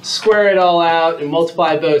we square it all out and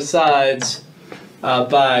multiply both sides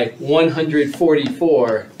by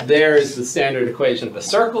 144, there is the standard equation of a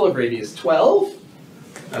circle of radius 12.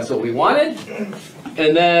 That's what we wanted.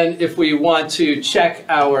 And then if we want to check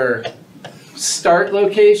our start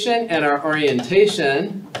location and our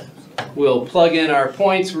orientation, we'll plug in our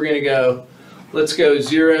points. We're going to go, let's go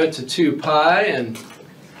 0 to 2 pi, and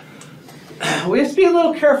we have to be a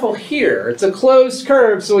little careful here. It's a closed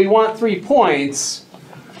curve, so we want 3 points.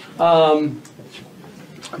 But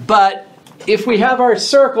if we have our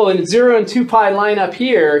circle and 0 and 2 pi line up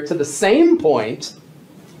here to the same point,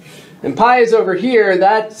 and pi is over here,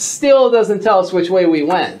 that still doesn't tell us which way we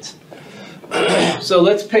went. So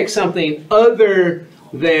let's pick something other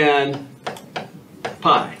than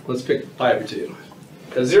pi. Let's pick pi over 2.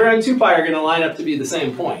 Because 0 and 2 pi are going to line up to be the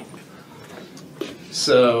same point.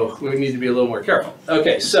 So we need to be a little more careful.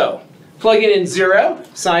 Okay, so plugging in 0.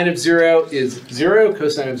 Sine of 0 is 0.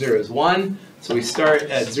 Cosine of 0 is 1. So we start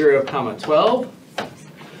at 0, 12.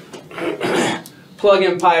 Plug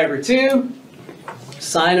in pi over 2.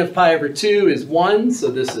 Sine of pi over 2 is 1,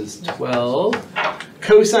 so this is 12.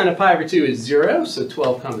 Cosine of pi over 2 is 0, so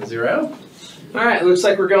 12, 0. All right, looks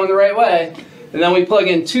like we're going the right way. And then we plug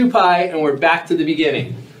in 2 pi, and we're back to the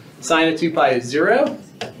beginning. Sine of 2 pi is 0,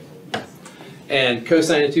 and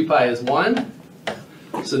cosine of 2 pi is 1.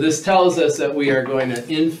 So this tells us that we are going to,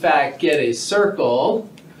 in fact, get a circle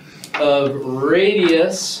of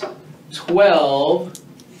radius 12,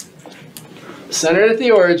 centered at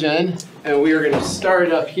the origin, and we are going to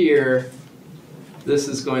start up here. This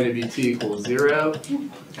is going to be t equals 0.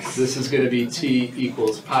 This is going to be t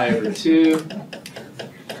equals pi over 2.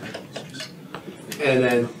 And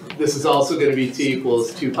then this is also going to be t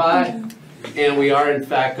equals 2 pi. And we are, in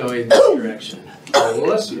fact, going this direction.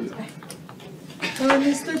 Bless you.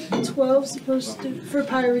 Is the 12 supposed to, for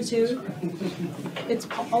pi over 2, it's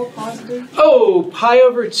all positive? Oh, pi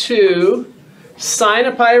over 2. Sine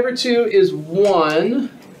of pi over 2 is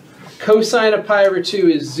 1. Cosine of pi over 2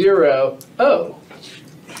 is 0. Oh.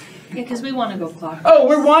 Yeah, because we want to go clockwise. Oh,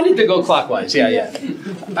 we're wanting to go clockwise. Yeah, yeah.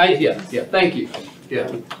 Yeah, thank you.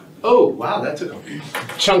 Yeah. Oh, wow, that took a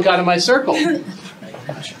chunk out of my circle.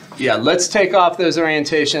 Yeah, let's take off those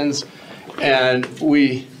orientations, and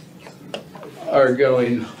we are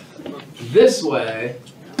going this way.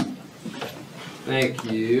 Thank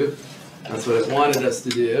you. That's what it wanted us to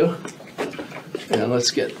do. And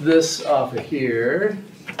let's get this off of here.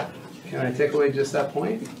 Can I take away just that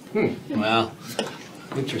point? Well,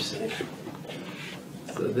 interesting.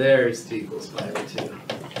 So there's t equals pi over 2.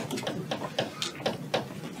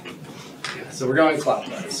 Yeah, so we're going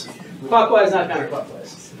clockwise. Clockwise, not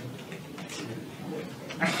counterclockwise.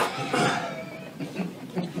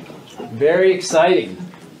 Very exciting.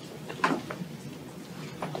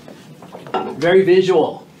 Very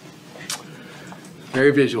visual.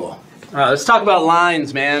 Very visual. All right, let's talk about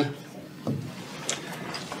lines, man.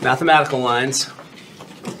 Mathematical lines.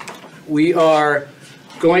 We are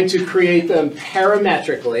going to create them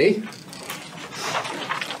parametrically.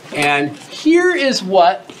 And here is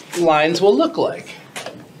what lines will look like.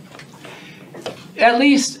 At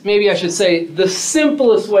least, maybe I should say, the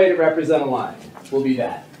simplest way to represent a line will be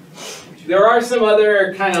that. There are some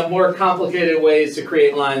other kind of more complicated ways to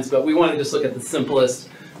create lines, but we want to just look at the simplest,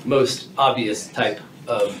 most obvious type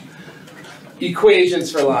of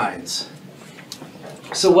equations for lines.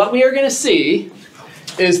 So what we are going to see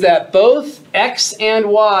is that both x and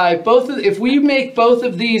y, if we make both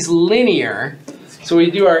of these linear, so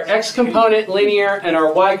we do our x component linear and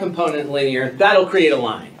our y component linear, that'll create a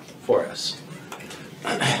line for us.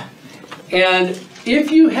 And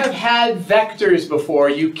if you have had vectors before,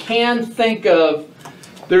 you can think of,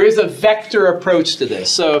 there is a vector approach to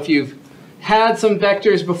this. So if you've had some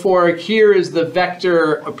vectors before, here is the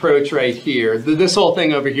vector approach right here. This whole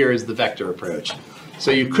thing over here is the vector approach.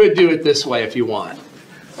 So you could do it this way if you want.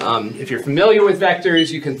 If you're familiar with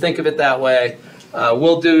vectors, you can think of it that way.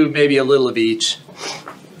 We'll do maybe a little of each.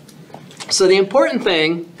 So the important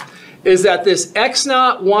thing is that this x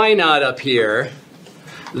naught, y naught up here,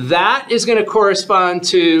 that is going to correspond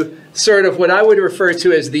to sort of what I would refer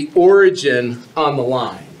to as the origin on the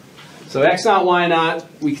line. So x naught, y naught,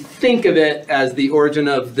 we think of it as the origin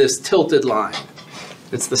of this tilted line.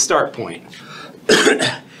 It's the start point.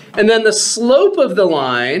 And then the slope of the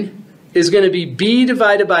line is going to be b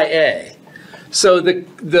divided by a. So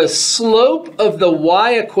the slope of the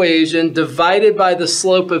y equation divided by the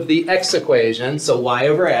slope of the x equation, so y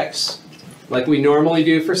over x, like we normally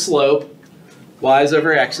do for slope, y is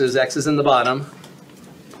over x is in the bottom,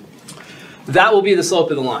 that will be the slope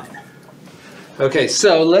of the line. Okay,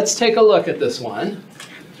 so let's take a look at this one.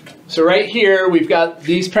 So right here, we've got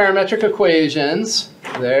these parametric equations,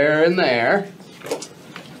 there and there.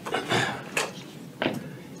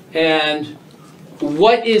 And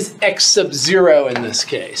what is x sub 0 in this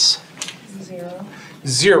case? 0.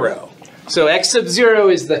 0. So x sub 0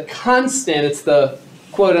 is the constant. It's the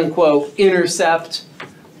quote-unquote intercept.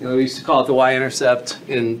 You know, we used to call it the y-intercept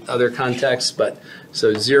in other contexts. But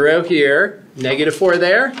so 0 here, -4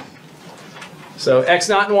 there. So x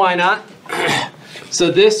naught and y naught.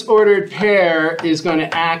 So this ordered pair is going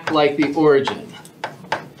to act like the origin.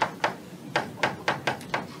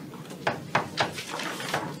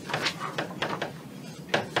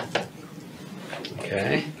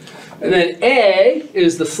 Okay. And then a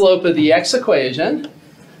is the slope of the x equation.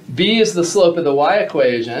 B is the slope of the y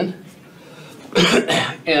equation.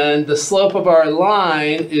 And the slope of our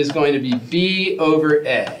line is going to be b over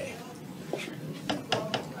a.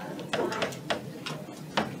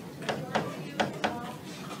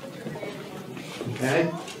 Okay.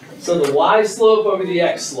 So So the y slope over the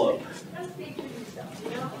x slope.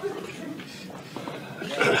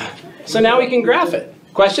 So now we can graph it.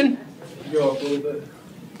 Question? Go up a little bit.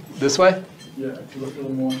 This way? Yeah, if you look a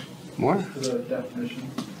little more More? to the definition.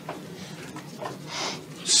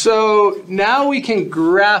 So now we can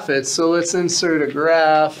graph it. So let's insert a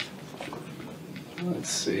graph. Let's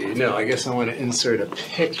see. No, I guess I want to insert a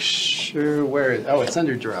picture. Where is, oh, it's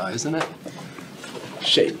under draw, isn't it?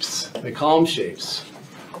 Shapes. They call them shapes.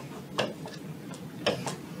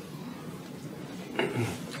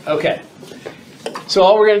 Okay. So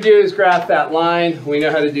all we're going to do is graph that line. We know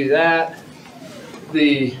how to do that.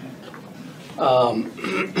 The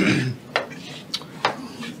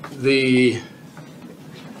the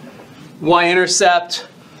y-intercept,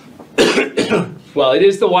 well, it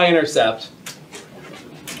is the y-intercept,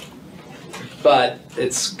 but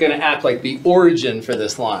it's going to act like the origin for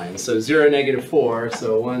this line. So 0, -4,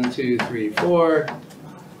 so 1, 2, 3, 4,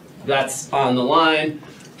 that's on the line.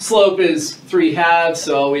 Slope is 3/2,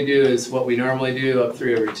 so all we do is what we normally do, up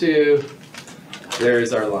 3/2.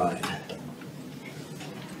 There's our line.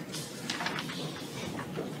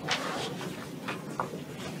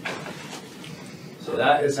 So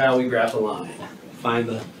that is how we graph a line. Find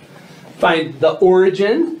the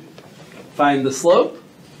origin, find the slope,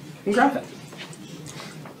 and graph it.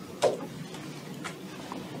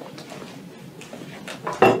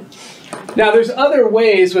 Now there's other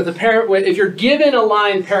ways with if you're given a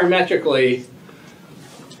line parametrically,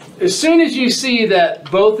 as soon as you see that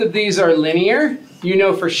both of these are linear, you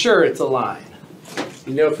know for sure it's a line.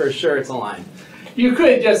 You know for sure it's a line. You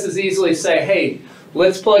could just as easily say, hey,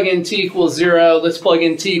 let's plug in t equals 0, let's plug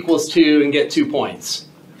in t equals 2 and get 2 points.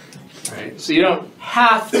 All right? So you don't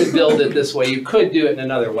have to build it this way. You could do it in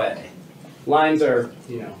another way. Lines are,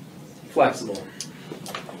 flexible.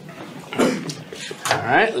 All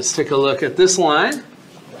right, let's take a look at this line.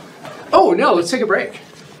 Oh, no, let's take a break.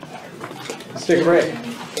 Let's take a break.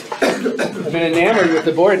 I've been enamored with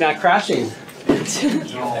the board not crashing.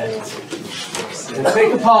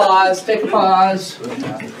 Take a pause, take a pause.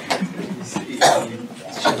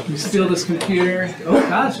 You steal this computer. Oh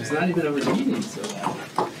gosh, it's not even overheating. So.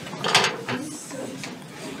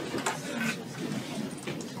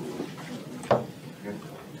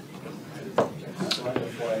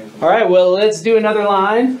 All right, well, let's do another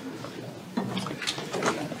line.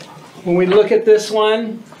 When we look at this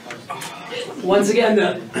one, once again,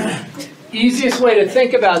 the easiest way to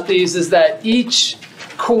think about these is that each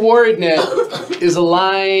coordinate is a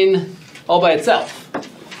line all by itself.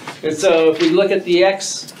 And so if we look at the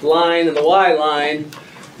x line and the y line,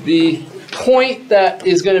 the point that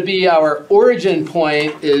is going to be our origin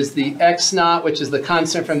point is the x0, which is the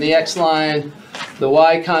constant from the x line, the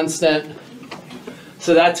y constant.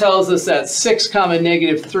 So that tells us that 6,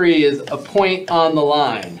 -3 is a point on the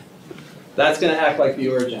line. That's going to act like the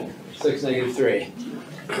origin, 6, -3.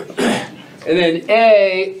 And then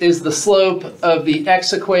A is the slope of the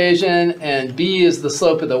x equation, and B is the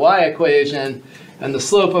slope of the y equation. And the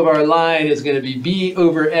slope of our line is going to be B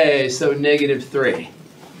over A, so -3.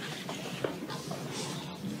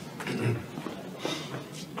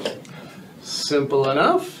 Simple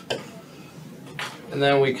enough. And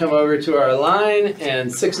then we come over to our line,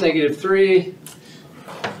 and 6, -3.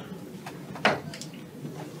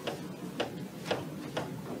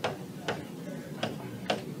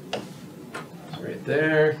 Right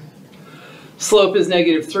there. Slope is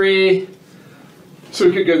 -3. So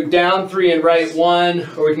we could go down 3 and right 1,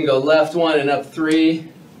 or we can go left 1 and up 3.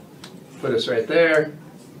 Put us right there.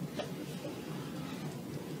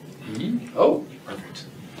 Oh, perfect.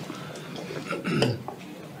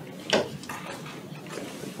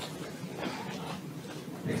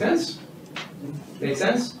 Make sense? Make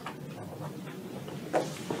sense?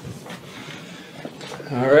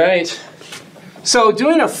 All right. So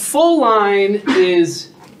doing a full line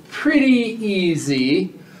is pretty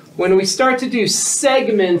easy. When we start to do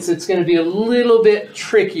segments, it's going to be a little bit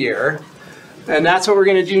trickier. And that's what we're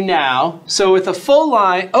going to do now. So with a full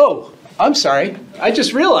line, oh, I'm sorry. I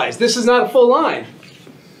just realized this is not a full line.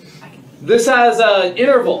 This has an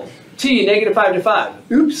interval, t, -5 to 5.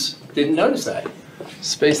 Oops, didn't notice that.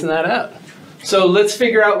 Spacing that out. So let's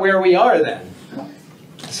figure out where we are then.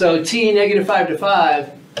 So t, -5 to 5,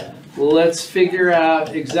 let's figure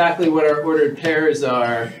out exactly what our ordered pairs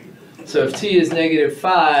are. So if t is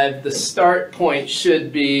 -5, the start point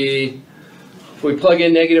should be, if we plug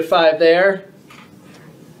in -5 there,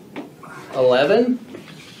 11.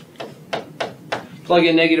 Plug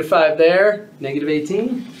in -5 there,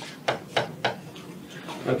 -18.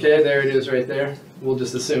 Okay, there it is right there. We'll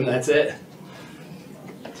just assume that's it.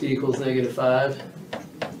 T equals -5.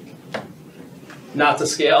 not to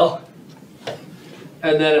scale.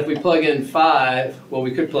 And then if we plug in 5, well,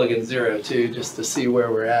 we could plug in 0 too, just to see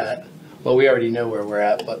where we're at. Well, we already know where we're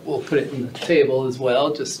at, but we'll put it in the table as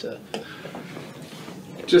well, just to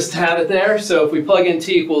have it there. So if we plug in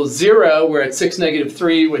t equals 0, we're at 6,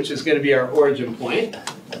 -3, which is going to be our origin point.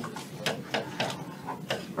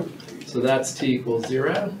 So that's t equals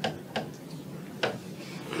 0.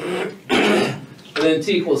 And then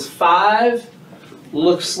t equals 5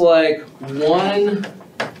 looks like 1,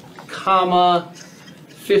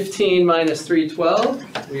 15 minus 312.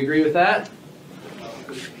 We agree with that?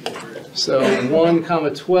 So 1,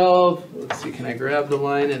 12. Let's see, can I grab the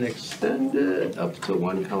line and extend it up to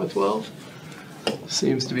 1, 12?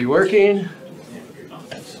 Seems to be working.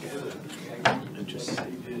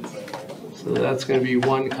 So that's going to be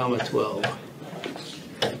 1, 12.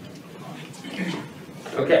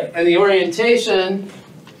 Okay, and the orientation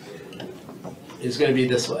is going to be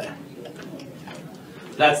this way.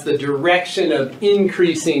 That's the direction of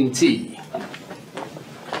increasing t.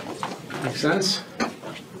 Make sense?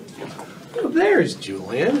 Oh, there's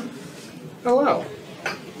Julian. Hello.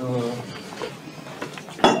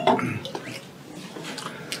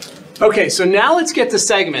 Okay, so now let's get to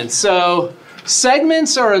segments. So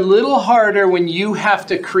segments are a little harder when you have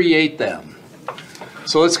to create them.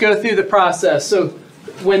 So let's go through the process. So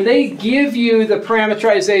when they give you the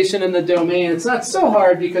parameterization in the domain, it's not so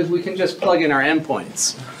hard because we can just plug in our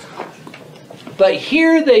endpoints. But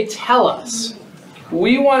here they tell us,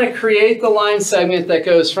 we want to create the line segment that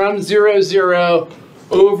goes from 0, 0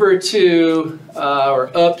 over to,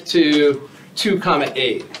 or up to 2,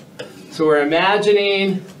 8. So we're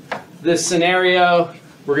imagining this scenario.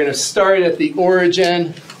 We're going to start at the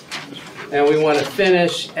origin, and we want to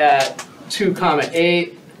finish at 2,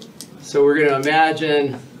 8. So we're going to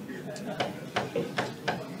imagine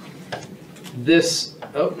this.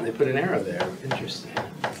 Oh, they put an arrow there. Interesting.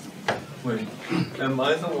 Wait, am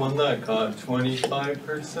I the one that got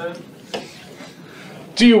 25%?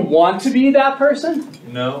 Do you want to be that person?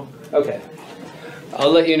 No. Okay.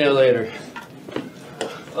 I'll let you know later.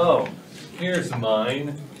 Oh, here's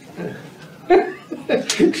mine.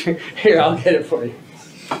 Here, I'll get it for you.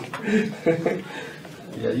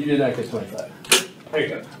 Yeah, you did not get 25. There you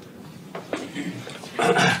go.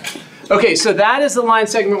 Okay, so that is the line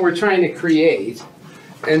segment we're trying to create.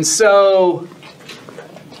 And so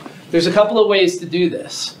there's a couple of ways to do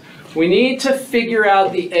this. We need to figure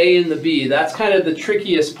out the A and the B. That's kind of the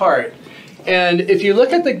trickiest part. And if you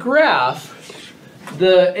look at the graph,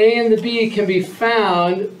 the A and the B can be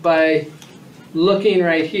found by looking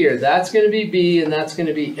right here. That's going to be B and that's going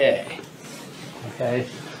to be A. Okay?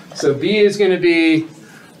 So B is going to be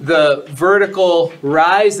the vertical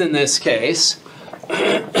rise in this case.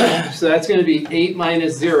 So that's going to be 8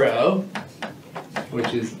 minus 0,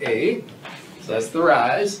 which is 8. So that's the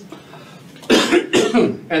rise.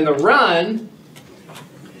 And the run,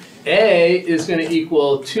 A, is going to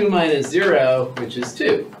equal 2 minus 0, which is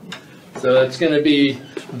 2. So that's going to be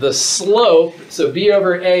the slope. So B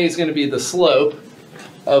over A is going to be the slope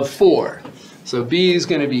of 4. So B is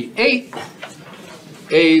going to be 8.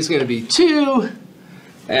 A is going to be 2.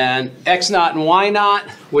 And X naught and Y naught,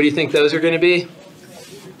 what do you think those are going to be?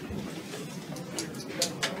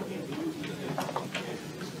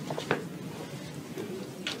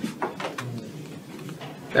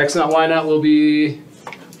 X naught, Y naught will be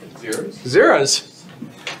zeros.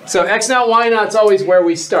 So X naught, Y naught is always where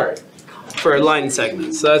we start for a line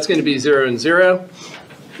segment. So that's going to be 0 and 0.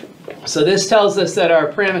 So this tells us that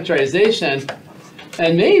our parameterization,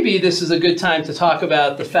 and maybe this is a good time to talk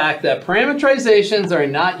about the fact that parameterizations are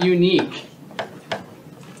not unique.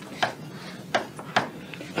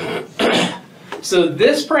 So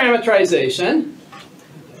this parameterization,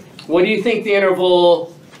 what do you think the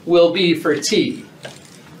interval will be for t?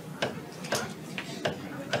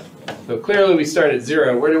 So clearly we start at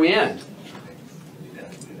 0. Where do we end?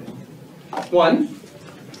 1,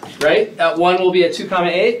 right? At 1 will be at 2,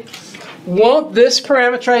 8. Won't this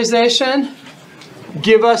parameterization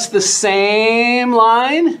give us the same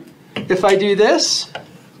line if I do this?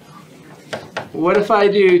 What if I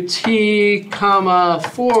do t,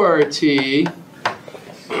 4t?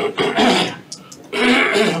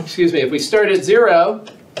 Excuse me, if we start at 0,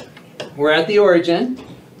 we're at the origin.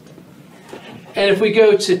 And if we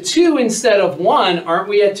go to 2 instead of 1, aren't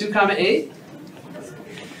we at 2, 8?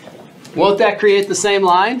 Won't that create the same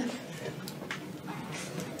line?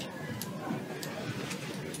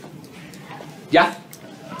 Yeah?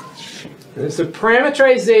 So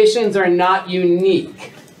parameterizations are not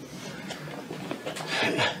unique.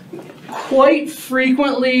 Quite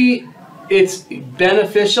frequently, it's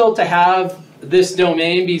beneficial to have this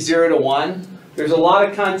domain be 0 to 1. There's a lot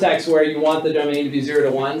of contexts where you want the domain to be 0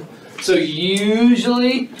 to 1. So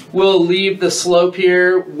usually we'll leave the slope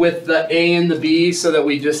here with the a and the b so that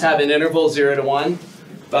we just have an interval 0 to 1.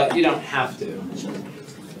 But you don't have to.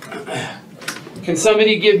 Can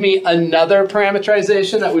somebody give me another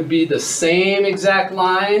parameterization that would be the same exact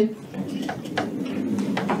line?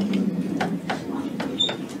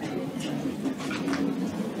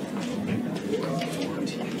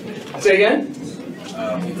 Say again?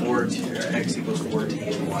 X equals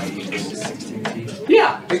 4t and y equals 16t.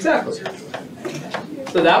 Yeah, exactly.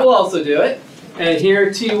 So that will also do it. And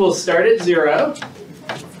here t will start at 0.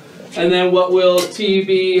 And then what will t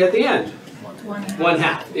be at the end?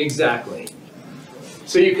 1/2, exactly.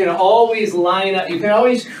 So you can always line up, you can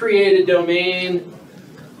always create a domain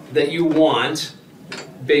that you want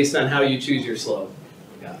based on how you choose your slope.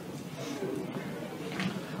 Yeah.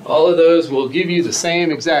 All of those will give you the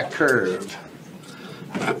same exact curve.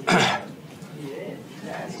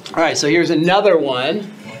 All right, so here's another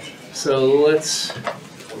one. So let's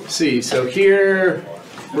see. So here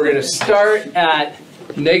we're going to start at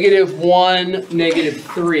 -1,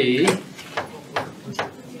 -3.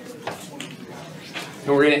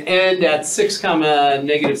 And we're going to end at 6,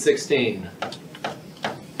 -16.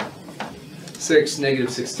 6,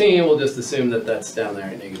 -16. We'll just assume that that's down there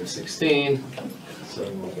at -16. So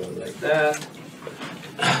we'll go like that.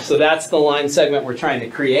 So that's the line segment we're trying to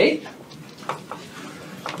create.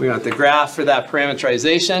 We want the graph for that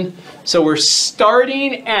parameterization. So we're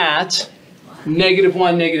starting at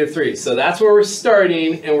 -1, -3. So that's where we're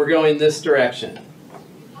starting, and we're going this direction.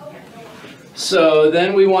 So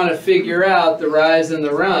then we want to figure out the rise and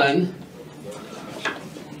the run.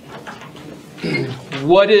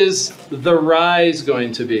 What is the rise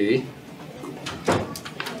going to be?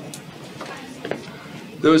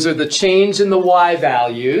 Those are the change in the y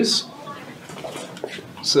values.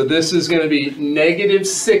 So this is going to be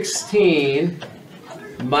 -16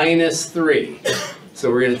 minus 3.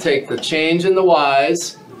 So we're going to take the change in the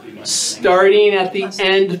y's, starting at the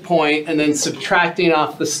end point, and then subtracting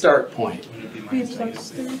off the start point. B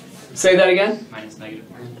plus 3. Say that again? Minus -3.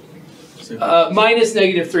 Minus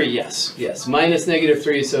 -3, yes. Yes, minus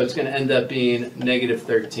 -3, so it's going to end up being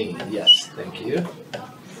 -13. Yes, thank you.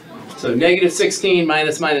 So -16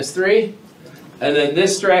 minus -3. And then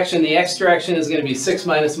this direction, the x direction, is going to be 6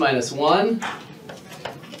 minus -1.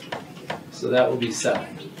 So that will be 7.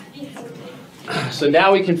 So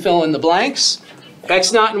now we can fill in the blanks.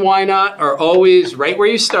 X naught and y naught are always right where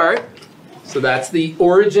you start. So that's the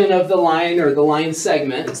origin of the line or the line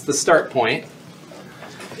segment. It's the start point.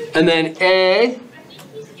 And then A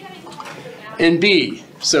and B.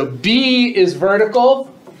 So B is vertical,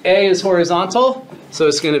 A is horizontal. So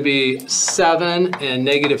it's going to be 7 and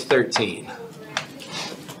 -13.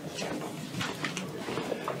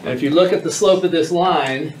 And if you look at the slope of this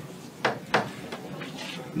line,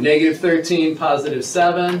 -13,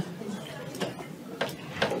 +7.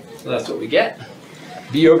 So that's what we get.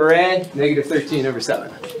 B over A, -13 over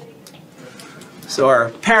 7. So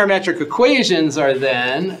our parametric equations are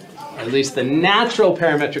then, or at least the natural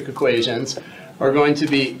parametric equations, are going to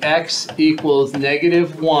be x equals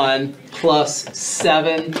 -1 plus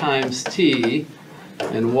 7 times t,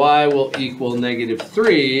 and y will equal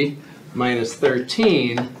 -3 minus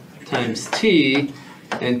 13 times t,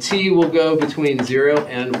 and t will go between 0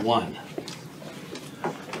 and 1.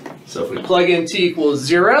 So if we plug in t equals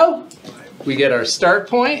 0, we get our start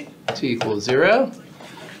point, t equals 0.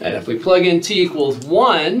 And if we plug in t equals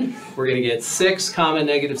 1, we're going to get 6,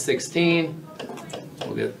 -16.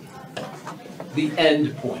 We'll get the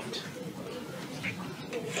end point.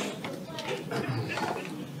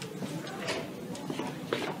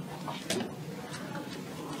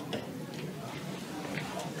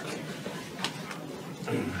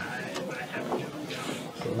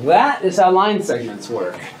 So that is how line segments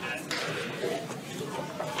work.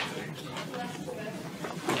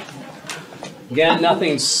 Again,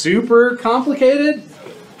 nothing super complicated,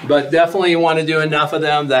 but definitely you want to do enough of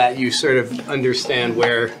them that you sort of understand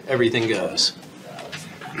where everything goes.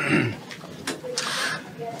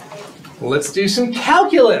 Let's do some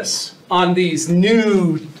calculus on these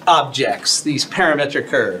new objects, these parametric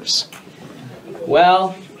curves.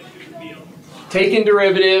 Well, taking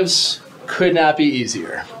derivatives could not be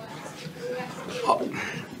easier.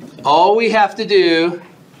 All we have to do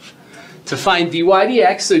to find dy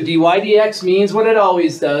dx, so dy dx means what it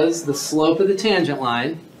always does, the slope of the tangent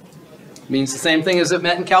line. Means the same thing as it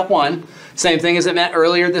meant in Calc 1, same thing as it meant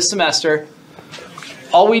earlier this semester.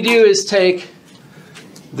 All we do is take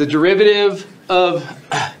the derivative of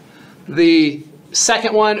the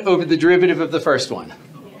second one over the derivative of the first one.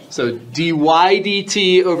 So dy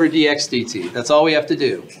dt over dx dt. That's all we have to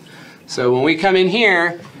do. So when we come in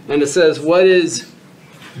here and it says what is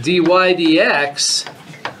dy dx,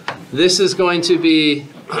 this is going to be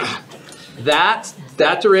that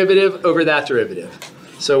derivative over that derivative.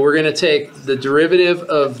 So we're going to take the derivative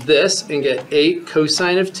of this and get 8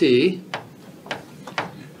 cosine of t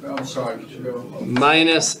I'm sorry, could you go?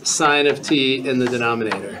 minus sine of t in the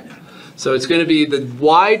denominator. So it's going to be the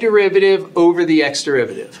y derivative over the x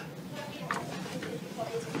derivative.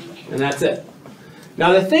 And that's it.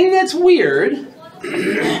 Now the thing that's weird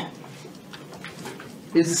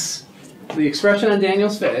is the expression on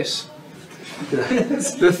Daniel's face.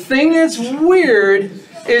 The thing that's weird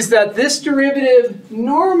is that this derivative,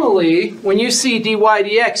 normally, when you see dy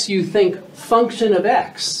dx, you think function of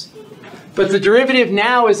x. But the derivative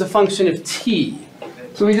now is a function of t.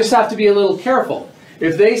 So we just have to be a little careful.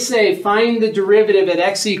 If they say find the derivative at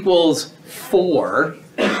x equals 4,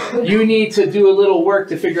 you need to do a little work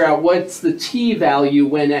to figure out what's the t value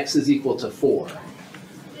when x is equal to 4.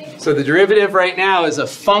 So the derivative right now is a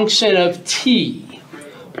function of t.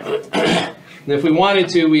 And if we wanted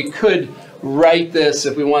to, we could write this,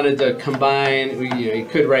 if we wanted to combine, you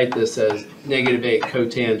could write this as -8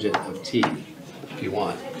 cotangent of t, if you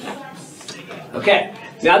want. Okay,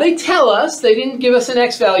 now they tell us, they didn't give us an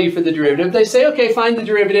x value for the derivative. They say, okay, find the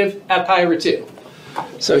derivative at pi over 2.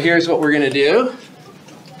 So here's what we're going to do.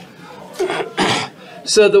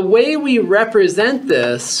 So the way we represent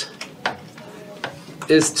this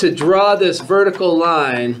is to draw this vertical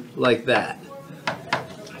line like that.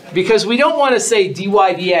 Because we don't want to say dy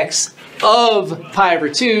dx of pi over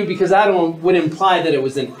 2, because that would imply that it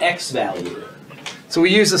was an x value. So we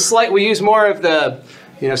use more of the,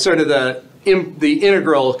 sort of the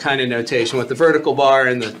integral kind of notation with the vertical bar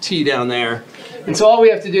and the t down there. And so all we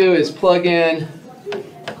have to do is plug in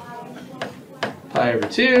pi over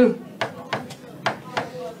 2.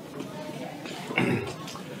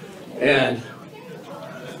 And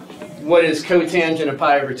what is cotangent of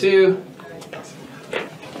pi over 2?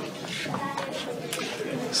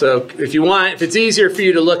 So if it's easier for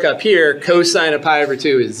you to look up here, cosine of pi over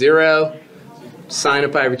 2 is 0. Sine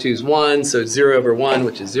of pi over 2 is 1, so 0 over 1,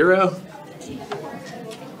 which is 0.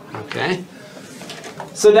 Okay.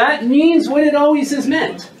 So that means what it always has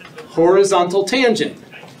meant. Horizontal tangent.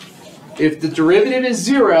 If the derivative is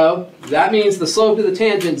 0, that means the slope of the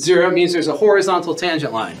tangent is 0. It means there's a horizontal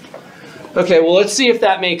tangent line. Okay, well, let's see if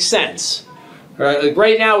that makes sense. All right, like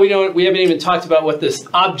right now, we haven't even talked about what this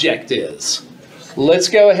object is. Let's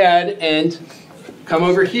go ahead and come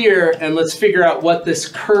over here and let's figure out what this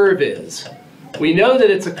curve is. We know that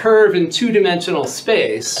it's a curve in two-dimensional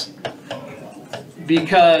space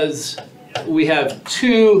because we have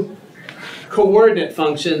 2 coordinate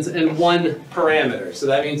functions and 1 parameter. So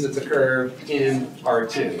that means it's a curve in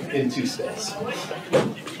R2, in 2 space.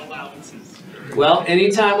 Well,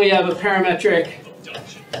 anytime we have a parametric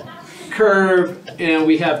curve and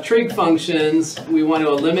we have trig functions, we want to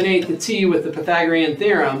eliminate the t with the Pythagorean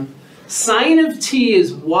theorem. Sine of t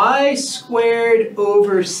is y squared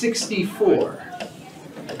over 64.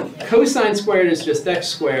 Cosine squared is just x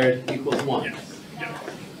squared equals 1.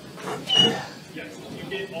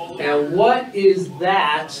 And what is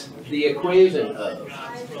that the equation of?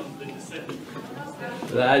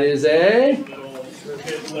 That is a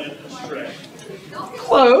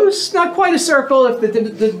close, not quite a circle. If the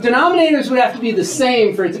denominators would have to be the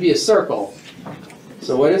same for it to be a circle.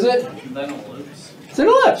 So what is it? It's an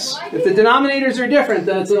ellipse. If the denominators are different,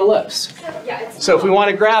 then it's an ellipse. So if we want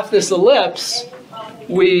to graph this ellipse,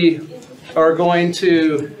 we are going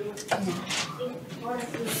to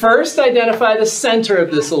first identify the center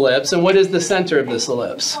of this ellipse. And what is the center of this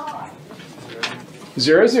ellipse?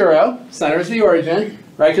 0, 0. Center is the origin,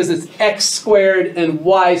 right? Because it's x squared and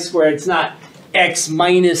y squared. It's not x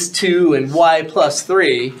minus 2 and y plus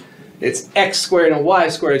 3. It's x squared and y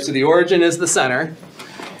squared. So the origin is the center.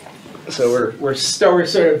 So we're sort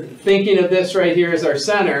of thinking of this right here as our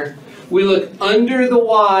center. We look under the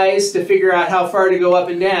y's to figure out how far to go up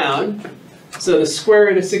and down. So the square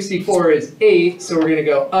root of 64 is 8. So we're going to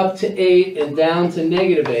go up to 8 and down to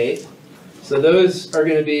 -8. So those are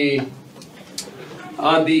going to be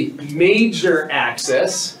on the major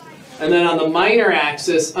axis. And then on the minor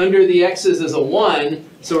axis, under the x's is a 1.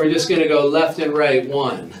 So we're just going to go left and right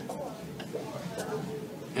 1.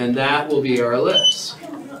 And that will be our ellipse.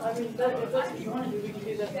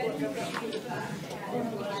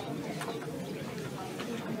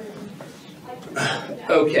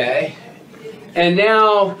 Okay. And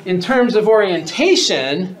now, in terms of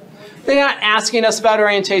orientation, they're not asking us about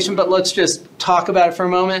orientation, but let's just talk about it for a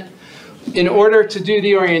moment. In order to do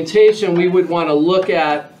the orientation, we would want to look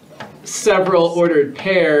at several ordered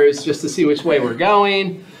pairs just to see which way we're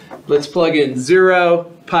going. Let's plug in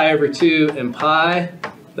 0, pi over 2, and pi.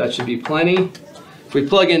 That should be plenty. If we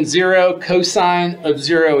plug in 0, cosine of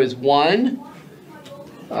 0 is 1.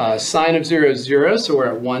 Sine of 0 is 0, so we're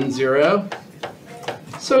at 1, 0.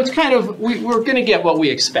 So it's kind of, we're going to get what we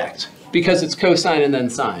expect because it's cosine and then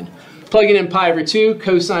sine. Plugging in pi over 2,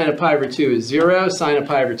 cosine of pi over 2 is 0, sine of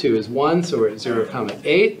pi over 2 is 1, so we're at 0,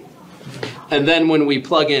 8. And then when we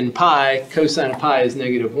plug in pi, cosine of pi is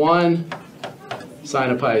 -1,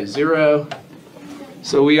 sine of pi is 0.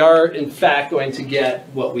 So we are, in fact, going to get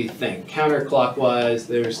what we think. Counterclockwise,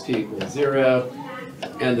 there's t equals 0.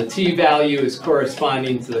 And the t value is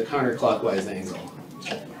corresponding to the counterclockwise angle.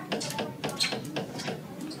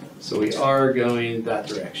 So we are going that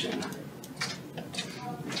direction.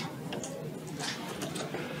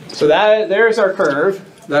 So there's our curve.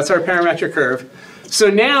 That's our parametric curve. So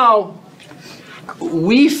now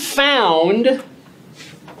we found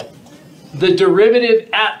the derivative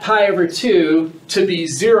at pi over 2 to be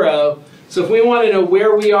 0. So if we want to know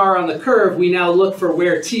where we are on the curve, we now look for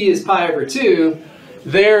where t is pi over 2.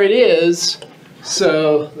 There it is.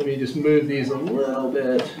 So let me just move these a little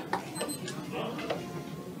bit.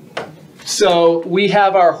 So we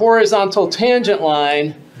have our horizontal tangent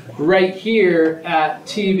line right here at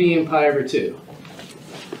t being pi over 2.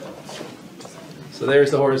 So there's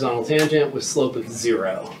the horizontal tangent with slope of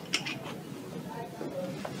 0.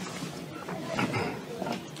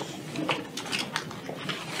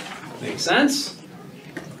 Make sense?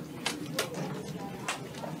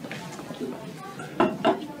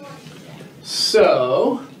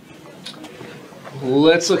 So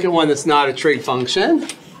let's look at one that's not a trig function.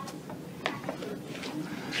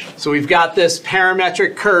 So we've got this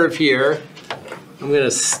parametric curve here. I'm going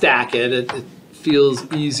to stack it. It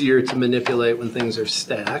feels easier to manipulate when things are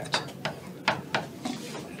stacked.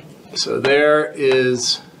 So there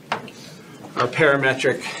is our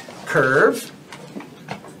parametric curve.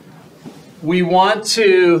 We want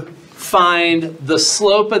to find the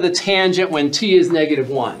slope of the tangent when t is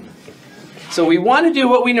 -1. So we want to do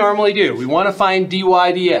what we normally do. We want to find dy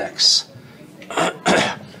dx.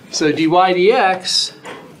 So dy dx,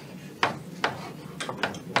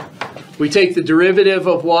 we take the derivative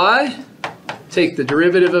of y, take the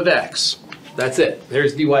derivative of x. That's it.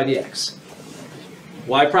 There's dy dx.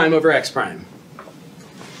 Y prime over x prime.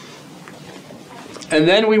 And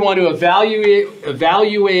then we want to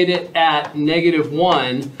evaluate it at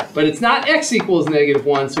 -1, but it's not x equals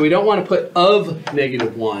 -1, so we don't want to put of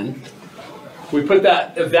 -1. We put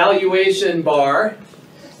that evaluation bar,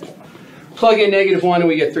 plug in -1, and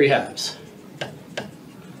we get 3/2.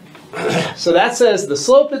 So that says the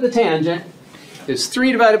slope of the tangent is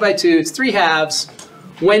 3 divided by 2, it's 3/2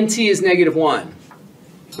 when t is -1.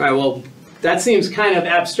 All right, well, that seems kind of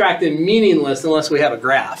abstract and meaningless unless we have a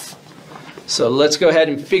graph. So let's go ahead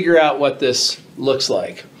and figure out what this looks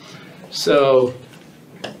like. So,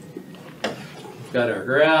 got our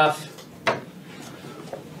graph.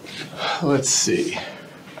 Let's see.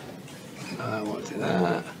 I won't do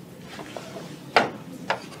that.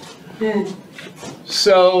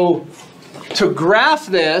 So, to graph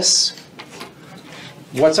this,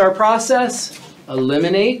 what's our process?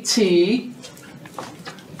 Eliminate t,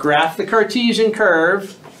 graph the Cartesian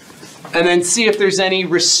curve, and then see if there's any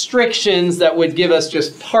restrictions that would give us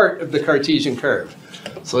just part of the Cartesian curve.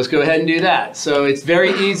 So let's go ahead and do that. So it's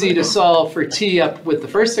very easy to solve for t up with the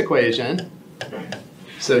first equation.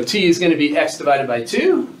 So t is going to be x divided by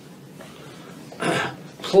 2.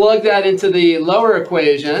 Plug that into the lower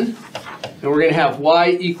equation, and we're going to have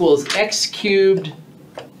y equals x cubed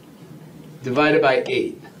divided by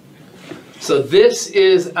 8. So this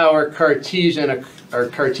is our Cartesian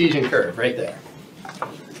curve right there.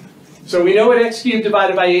 So we know what x cubed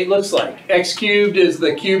divided by 8 looks like. X cubed is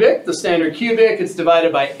the cubic, the standard cubic. It's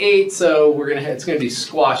divided by 8, so it's going to be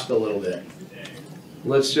squashed a little bit.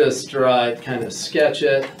 Let's just draw it, kind of sketch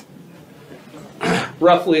it,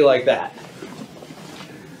 roughly like that.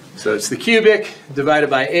 So it's the cubic divided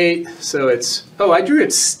by 8, so it's, oh, I drew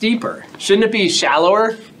it steeper. Shouldn't it be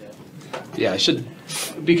shallower? Yeah, I should,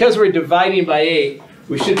 because we're dividing by 8,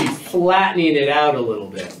 we should be flattening it out a little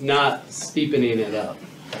bit, not steepening it up.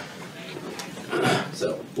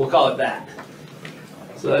 So we'll call it that.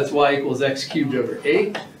 So that's y equals x cubed over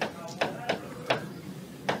 8.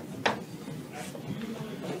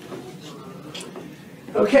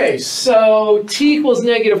 Okay, so t equals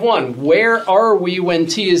 -1. Where are we when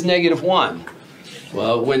t is -1?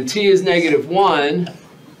 Well, when t is -1,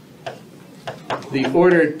 the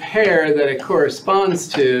ordered pair that it corresponds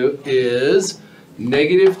to is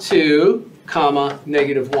 -2,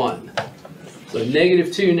 -1. So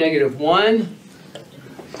 -2, -1,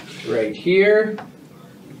 right here.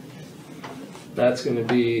 That's going to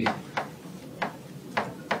be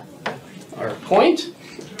our point.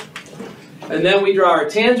 And then we draw our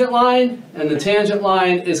tangent line, and the tangent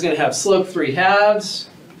line is going to have slope 3/2.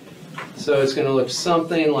 So it's going to look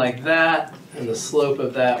something like that, and the slope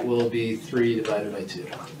of that will be 3 divided by 2.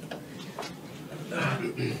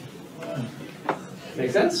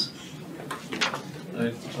 Make sense?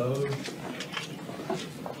 I suppose.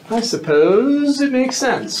 I suppose it makes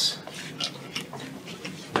sense.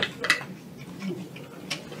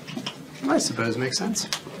 I suppose it makes sense.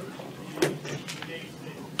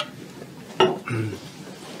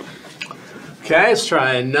 Okay, let's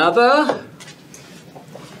try another.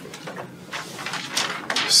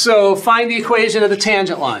 So find the equation of the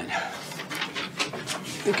tangent line.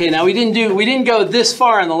 Okay, now we didn't go this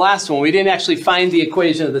far in the last one. We didn't actually find the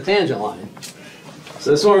equation of the tangent line.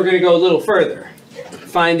 So this one we're going to go a little further.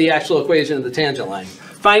 Find the actual equation of the tangent line.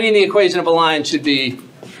 Finding the equation of a line should be,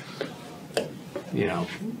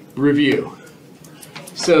 review.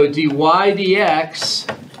 So dy dx,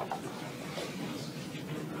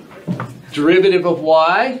 derivative of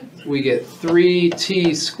y, we get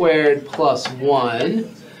 3t squared plus 1.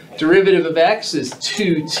 Derivative of x is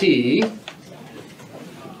 2t.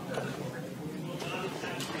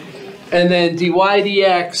 And then dy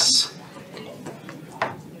dx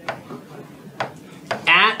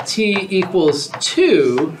at t equals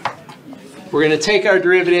 2, we're going to take our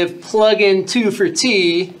derivative, plug in 2 for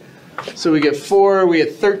t, so we get 4, we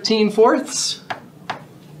get 13/4.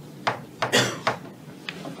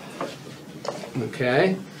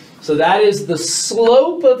 Okay, so that is the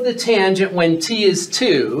slope of the tangent when t is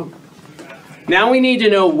 2. Now we need to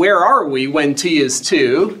know where are we when t is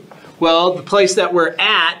 2. Well, the place that we're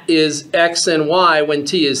at is x and y when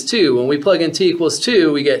t is 2. When we plug in t equals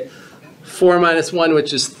 2, we get 4 minus 1,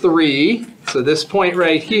 which is 3. So this point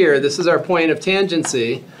right here, this is our point of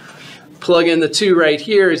tangency. Plug in the 2 right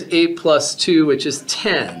here is 8 plus 2, which is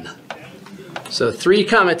 10. So 3,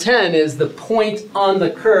 10 is the point on the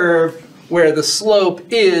curve where the slope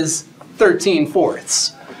is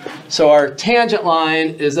 13/4. So our tangent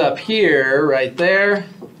line is up here, right there.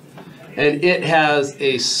 And it has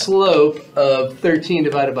a slope of 13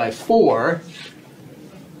 divided by 4.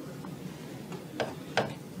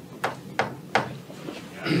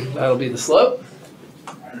 That'll be the slope.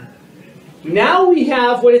 Now we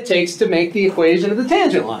have what it takes to make the equation of the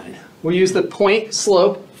tangent line. We'll use the point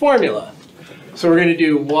slope formula. So we're going to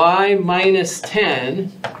do y minus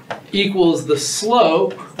 10 equals the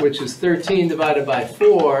slope, which is 13 divided by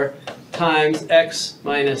 4, times x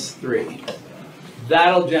minus 3.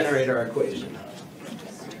 That'll generate our equation.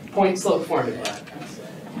 Point slope formula.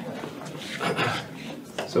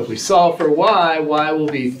 So if we solve for y, y will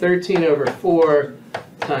be 13 over 4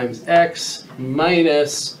 times x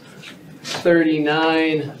minus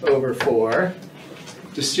 39 over 4,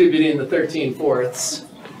 distributing the 13/4.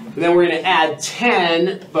 And then we're going to add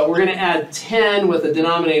 10, but we're going to add 10 with a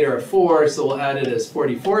denominator of 4, so we'll add it as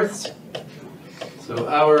 40/4. So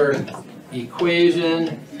our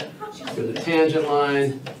equation for the tangent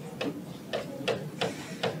line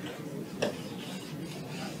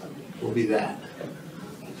will be that.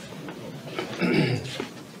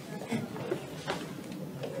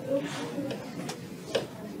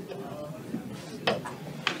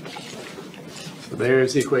 So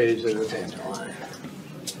there's the equation of the tangent line.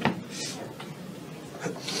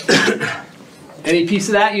 Any piece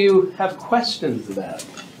of that you have questions about?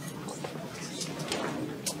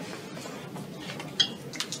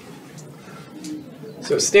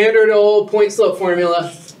 So standard old point slope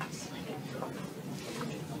formula.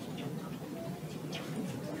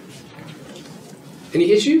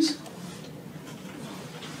 Any issues?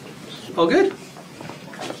 All good?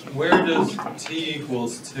 Where does t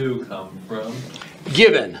equals 2 come from?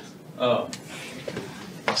 Given. Oh,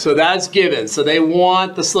 So that's given. So they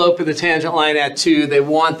want the slope of the tangent line at 2. They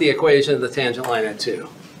want the equation of the tangent line at 2.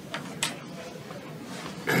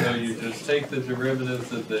 so you just take the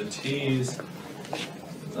derivatives of the t's,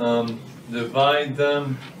 divide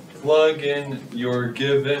them, plug in your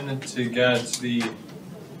given to get the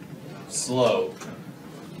slope.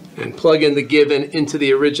 And plug in the given into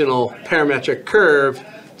the original parametric curve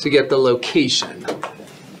to get the location,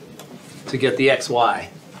 to get the xy.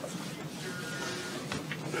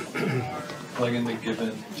 Plug in the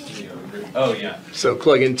given. Oh yeah. So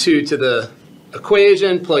plug in 2 to the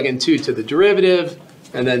equation, plug in 2 to the derivative,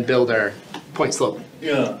 and then build our point slope.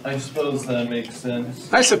 Yeah, I suppose that makes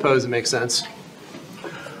sense. I suppose it makes sense.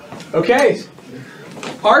 Okay,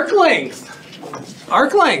 arc length.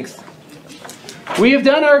 Arc length. We have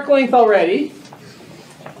done arc length already.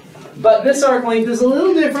 But this arc length is a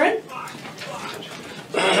little different.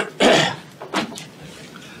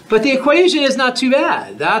 But the equation is not too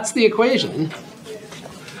bad. That's the equation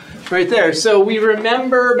right there. So we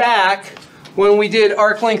remember back when we did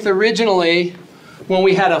arc length originally, when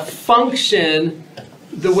we had a function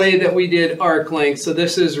the way that we did arc length. So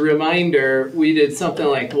this is reminder, we did something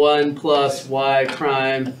like 1 plus y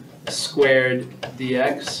prime squared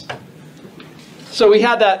dx. So we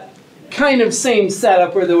had that kind of same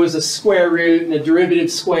setup where there was a square root and a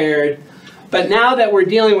derivative squared. But now that we're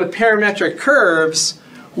dealing with parametric curves,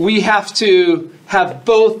 we have to have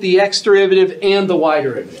both the x derivative and the y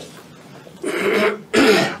derivative.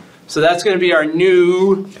 So that's going to be our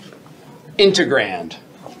new integrand.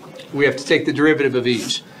 We have to take the derivative of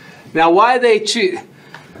each. Now why they choose...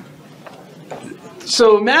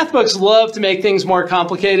 So math books love to make things more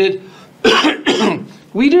complicated.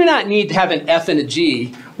 We do not need to have an f and a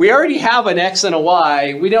g. We already have an x and a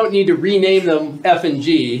y. We don't need to rename them f and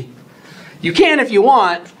g. You can if you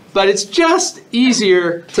want, but it's just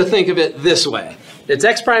easier to think of it this way. It's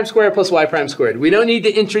x prime squared plus y prime squared. We don't need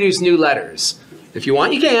to introduce new letters. If you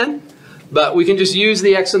want, you can, but we can just use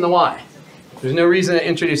the x and the y. There's no reason to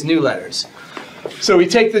introduce new letters. So we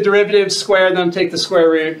take the derivatives, square them, take the square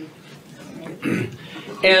root.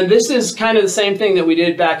 And this is kind of the same thing that we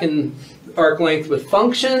did back in arc length with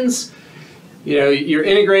functions. You know, you're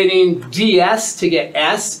integrating ds to get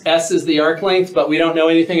s. S is the arc length, but we don't know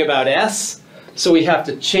anything about s. So we have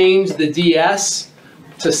to change the ds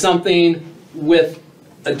to something with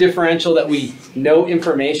a differential that we know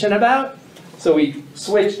information about. So we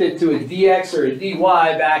switched it to a dx or a dy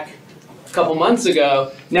back a couple months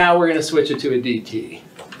ago. Now we're going to switch it to a dt.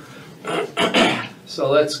 So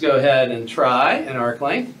let's go ahead and try an arc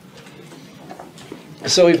length.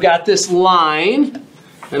 So we've got this line,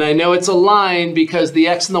 and I know it's a line because the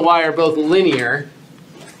x and the y are both linear.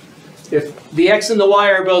 If the x and the y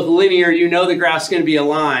are both linear, you know the graph's going to be a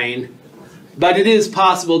line, but it is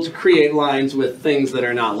possible to create lines with things that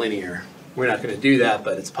are not linear. We're not going to do that,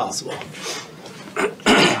 but it's possible.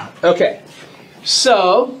 Okay,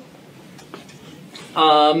 so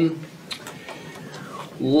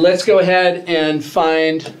let's go ahead and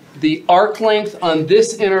find the arc length on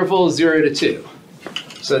this interval 0 to 2.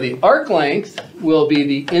 So the arc length will be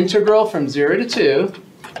the integral from 0 to 2.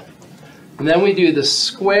 And then we do the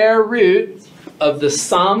square root of the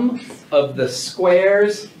sum of the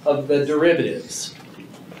squares of the derivatives.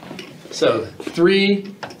 So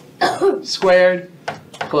 3 squared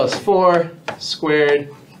plus 4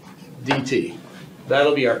 squared dt.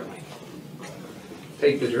 That'll be arc length.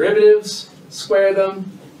 Take the derivatives, square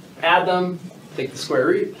them, add them, take the square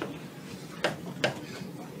root.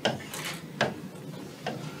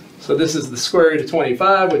 So this is the square root of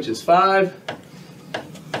 25, which is 5.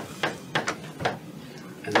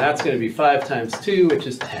 And that's going to be 5 times 2, which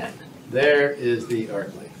is 10. There is the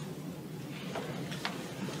arc length.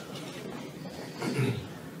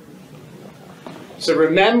 So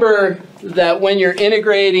remember that when you're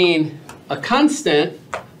integrating a constant,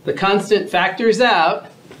 the constant factors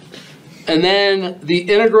out, and then the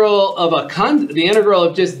integral of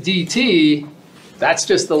just dt, that's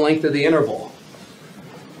just the length of the interval.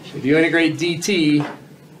 If you integrate dt,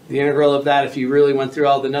 the integral of that, if you really went through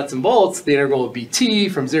all the nuts and bolts, the integral would be t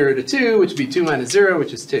from 0 to 2, which would be 2 minus 0,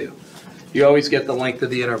 which is 2. You always get the length of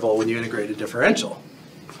the interval when you integrate a differential.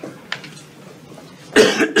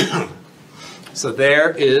 So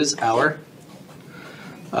there is our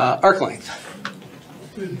arc length.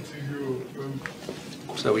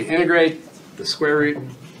 So we integrate the square root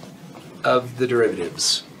of the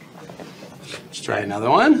derivatives. Let's try another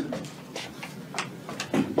one.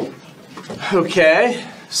 Okay,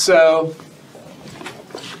 so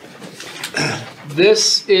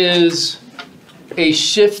this is a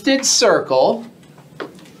shifted circle.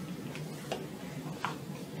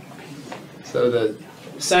 So the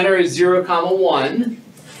center is 0, 1,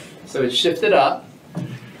 so it's shifted up.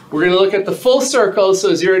 We're going to look at the full circle,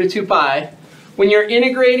 so 0 to 2 pi. When you're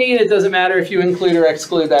integrating, it doesn't matter if you include or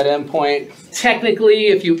exclude that endpoint. Technically,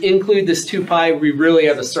 if you include this 2 pi, we really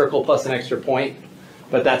have a circle plus an extra point,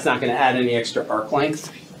 but that's not going to add any extra arc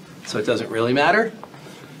length, so it doesn't really matter.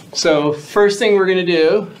 So first thing we're going to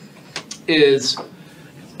do is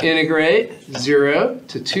integrate 0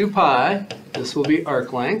 to 2 pi. This will be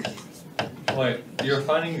arc length. Wait, you're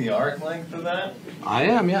finding the arc length of that? I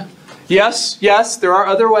am, yeah. Yes, yes, there are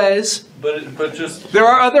other ways. But just... There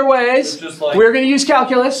are other ways. Just like we're going to use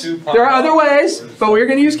calculus. There are other ways, but we're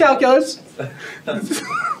going to use calculus.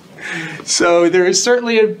 So there is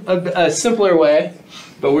certainly a simpler way,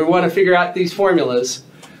 but we want to figure out these formulas.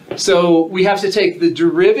 So we have to take the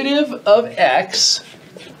derivative of x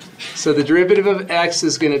So the derivative of x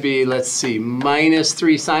is going to be, let's see, minus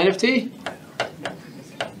 3 sine of t.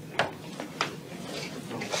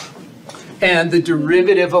 And the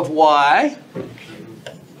derivative of y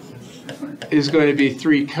is going to be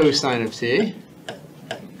 3 cosine of t.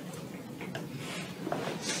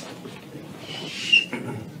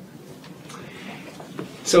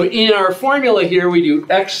 So in our formula here, we do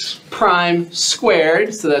x prime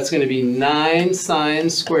squared. So that's going to be 9 sine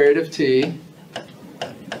squared of t,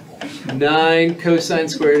 9 cosine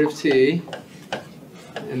squared of t,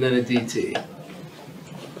 and then a dt.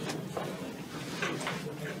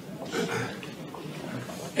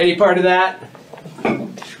 Any part of that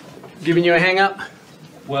giving you a hang up?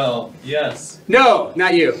 Well, yes. No,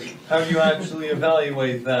 not you. How do you actually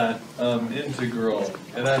evaluate that integral?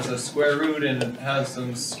 It has a square root and it has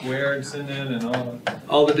some squares in it and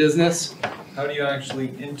All the business, how do you actually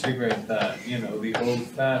integrate that, you know, the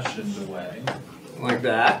old-fashioned way? like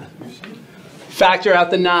that. Factor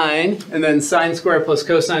out the 9, and then sine squared plus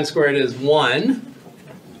cosine squared is 1.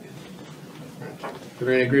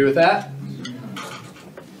 Everybody agree with that?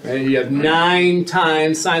 Right, you have 9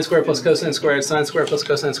 times sine squared plus cosine squared. Sine squared plus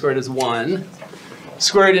cosine squared is 1.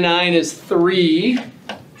 Square root of 9 is 3.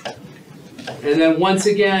 And then once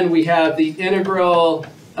again, we have the integral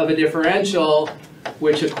of a differential,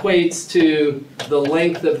 which equates to the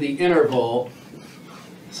length of the interval.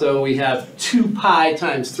 So we have 2 pi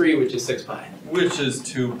times 3, which is 6 pi. Which is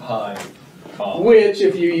 2 pi. Which,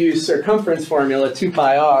 if you use circumference formula, 2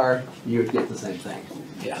 pi r, you would get the same thing.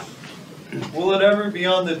 Yeah. Will it ever be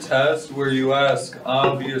on the test where you ask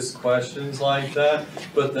obvious questions like that,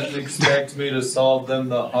 but then expect me to solve them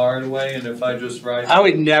the hard way, and if I just write I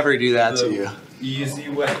would never do that to you. easy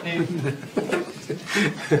way?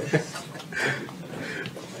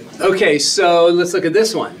 Okay, so let's look at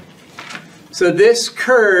this one. So this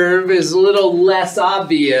curve is a little less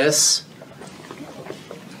obvious.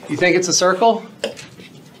 You think it's a circle?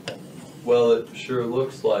 Well, it sure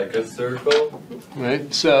looks like a circle.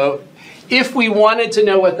 Right. So if we wanted to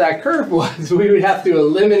know what that curve was, we would have to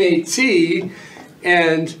eliminate t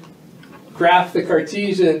and graph the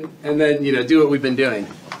Cartesian and then, you know, do what we've been doing.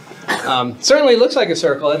 Certainly looks like a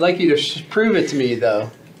circle. I'd like you to prove it to me,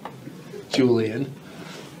 though, Julian.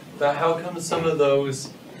 But how come some of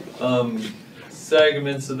those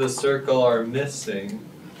segments of the circle are missing?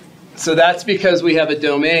 So that's because we have a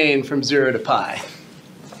domain from 0 to pi.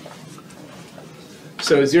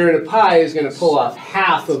 So 0 to pi is going to pull off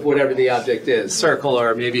half of whatever the object is, circle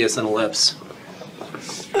or maybe it's an ellipse.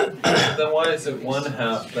 Then why is it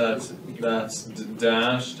 1/2 that's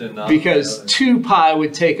dashed and not Because the other? 2 pi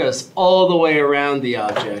would take us all the way around the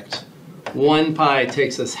object. 1 pi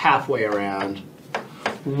takes us halfway around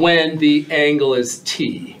when the angle is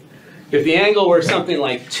t. If the angle were something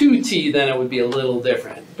like 2t, then it would be a little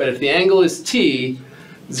different. But if the angle is t,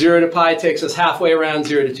 0 to pi takes us halfway around,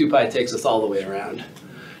 0 to 2 pi takes us all the way around.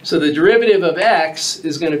 So the derivative of x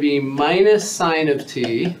is going to be minus sine of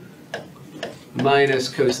t minus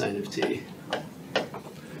cosine of t.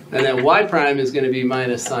 And then y prime is going to be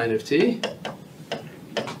minus sine of t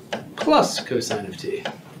plus cosine of t.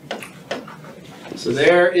 So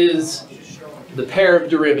there is the pair of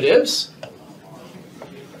derivatives.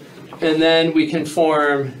 And then we can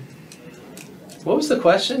form, what was the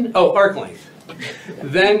question? Oh, arc length.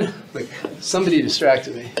 Then, like, somebody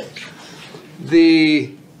distracted me.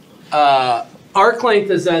 The arc length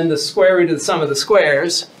is then the square root of the sum of the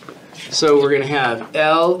squares. So we're going to have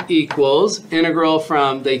L equals integral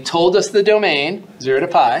from, they told us the domain, 0 to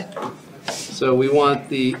pi. So we want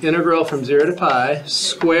the integral from 0 to pi,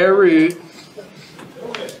 square root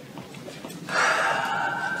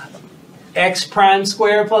x prime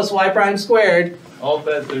squared plus y prime squared. I'll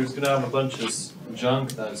bet there's going to have a bunch of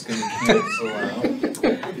junk that's going to cancel out.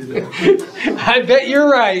 I bet you're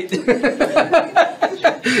right.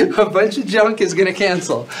 A bunch of junk is going to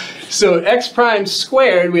cancel. So x prime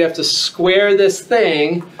squared, we have to square this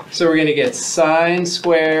thing. So we're going to get sine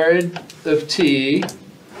squared of t.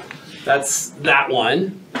 That's that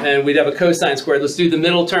one. And we'd have a cosine squared. Let's do the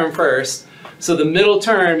middle term first. So the middle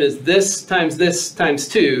term is this times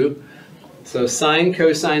 2. So sine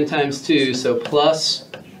cosine times 2, so plus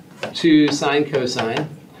 2 sine cosine.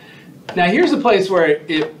 Now here's a place where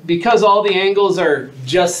because all the angles are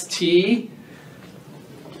just t,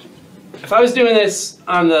 if I was doing this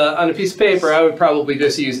on a piece of paper, I would probably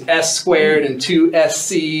just use s squared and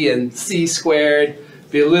 2sc and c squared.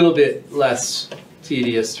 Be a little bit less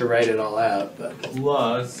tedious to write it all out. But.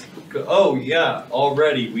 Plus, oh yeah,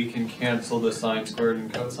 already we can cancel the sine squared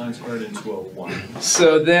and cosine squared into a 1.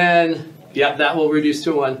 So then, yep, that will reduce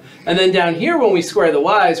to 1. And then down here, when we square the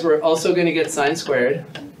y's, we're also going to get sine squared.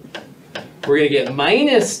 we're going to get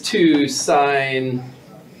minus 2 sine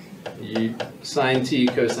t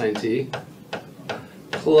cosine t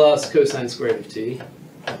plus cosine squared of t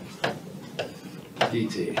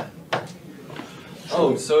dt.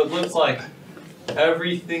 Oh, so it looks like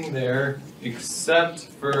everything there except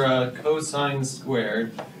for cosine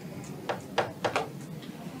squared.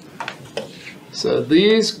 So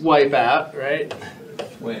these wipe out, right?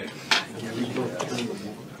 Wait.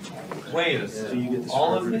 Wait a second. You get the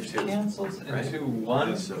All square of root it of 2. cancels Right. into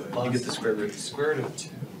 1 So plus you get the square root. square root of 2.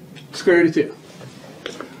 Square root of 2.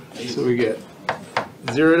 So we get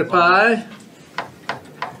 0 to pi,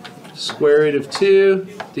 square root of 2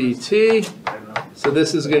 dt. So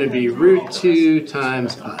this is going to be root 2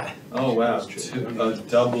 times pi. Oh wow, a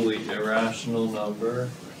doubly irrational number.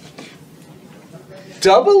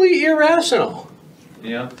 Doubly irrational.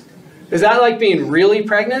 Yeah. Is that like being really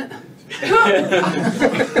pregnant?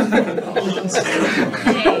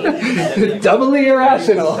 Doubly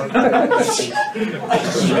irrational. Either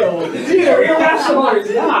irrational or it's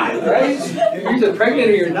not, right? You're either pregnant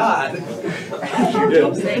or you're not.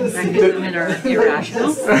 Saying pregnant women are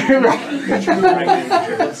irrational.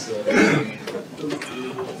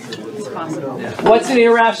 It's possible. What's an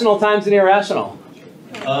irrational times an irrational?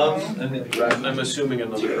 I'm assuming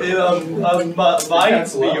another. Might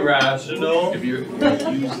be rational. If you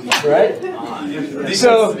Right?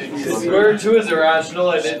 So, Square root 2 is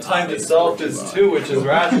irrational, and it times itself is 2, which is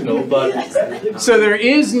rational, but so there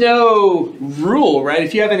is no rule, right?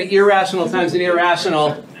 If you have an irrational times an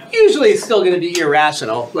irrational, usually it's still going to be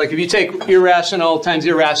irrational. Like if you take irrational times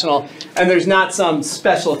irrational, and there's not some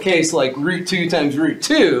special case like root 2 times root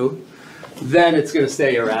 2, then it's going to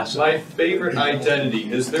stay irrational. my favorite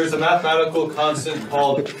identity is there's a mathematical constant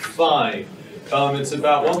called phi. It's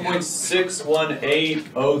about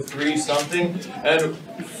 1.61803 something, and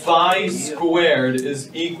phi squared is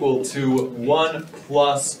equal to 1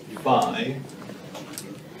 plus phi.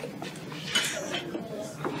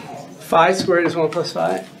 Phi squared is 1 plus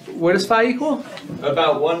phi. What does phi equal?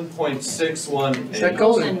 About 1.618. Is that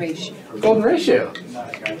golden ratio. golden ratio?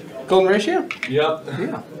 Golden ratio? Yep.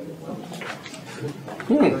 Yeah.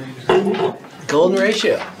 Golden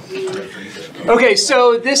ratio. Okay,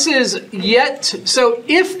 so this is so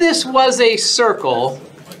if this was a circle,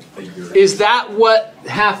 is that what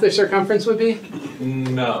half the circumference would be?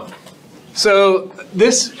 No. So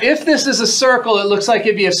if this is a circle, it looks like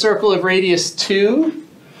it'd be a circle of radius 2.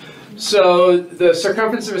 So the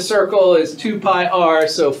circumference of a circle is 2 pi r,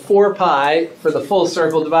 so 4 pi for the full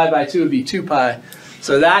circle divided by 2 would be 2 pi.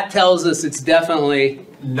 So that tells us it's definitely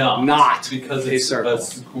not because a it's circle. a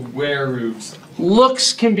square root.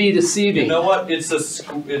 Looks can be deceiving. You know what? It's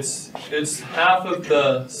half of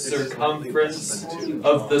the circumference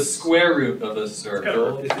of the square root of a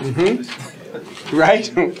circle.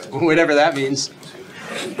 Right? Whatever that means.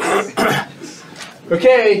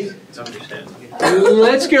 Okay, it's understandable.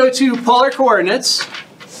 let's go to polar coordinates.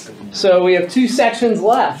 So we have 2 sections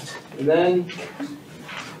left, and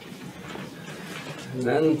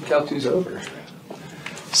then Calc 2's over.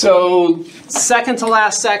 So second to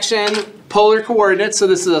last section, polar coordinates. So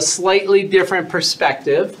this is a slightly different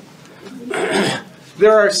perspective.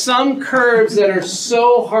 There are some curves that are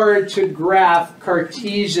so hard to graph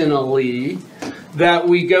Cartesianally that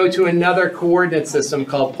we go to another coordinate system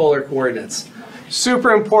called polar coordinates.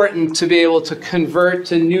 Super important to be able to convert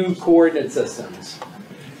to new coordinate systems.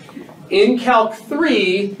 In Calc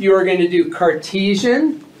 3, you are going to do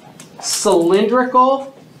Cartesian,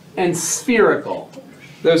 cylindrical, and spherical.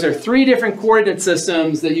 Those are 3 different coordinate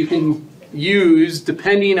systems that you can use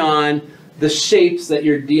depending on the shapes that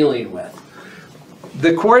you're dealing with.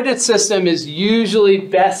 The coordinate system is usually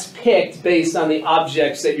best picked based on the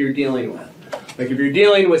objects that you're dealing with. Like if you're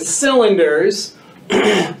dealing with cylinders,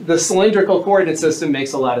 the cylindrical coordinate system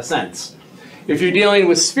makes a lot of sense. If you're dealing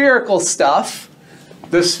with spherical stuff,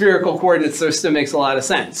 the spherical coordinate system makes a lot of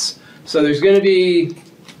sense. So there's going to be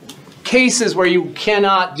cases where you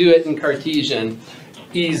cannot do it in Cartesian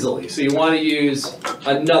easily. So you want to use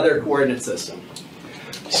another coordinate system.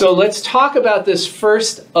 So let's talk about this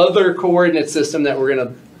first other coordinate system that we're going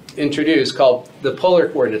to introduce called the polar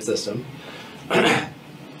coordinate system.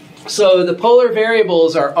 So the polar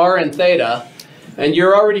variables are r and theta, and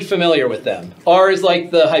you're already familiar with them. R is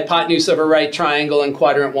like the hypotenuse of a right triangle in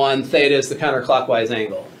quadrant 1. Theta is the counterclockwise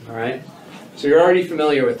angle. All right? So you're already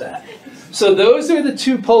familiar with that. So those are the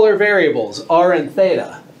 2 polar variables, r and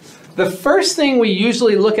theta. The first thing we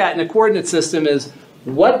usually look at in a coordinate system is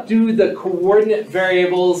what do the coordinate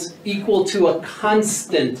variables equal to a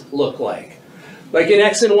constant look like? Like in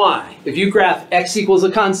x and y, if you graph x equals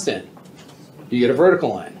a constant, you get a vertical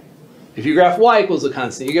line. If you graph y equals a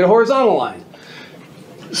constant, you get a horizontal line.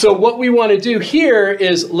 So what we want to do here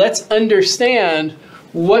is let's understand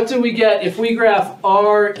what do we get if we graph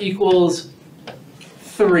r equals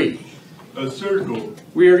 3. A circle.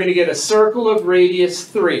 We are going to get a circle of radius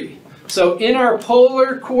 3. So in our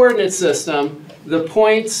polar coordinate system, the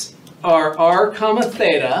points are r comma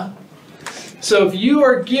theta. So if you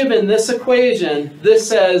are given this equation, this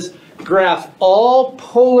says graph all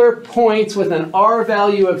polar points with an r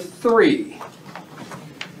value of 3.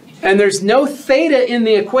 And there's no theta in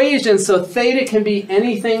the equation, so theta can be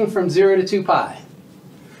anything from 0 to 2 pi.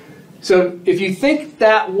 So if you think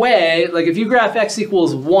that way, like if you graph x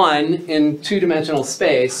equals 1 in two-dimensional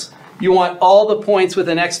space, you want all the points with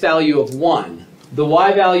an x value of 1. The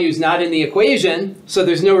y value is not in the equation, so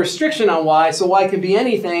there's no restriction on y, so y can be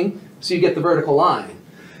anything, so you get the vertical line.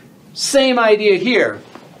 Same idea here.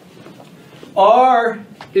 R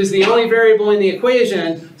is the only variable in the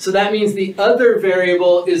equation, so that means the other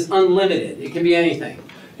variable is unlimited. It can be anything.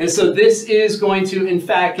 And so this is going to, in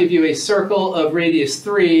fact, give you a circle of radius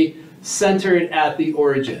 3 centered at the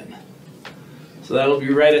origin. So that'll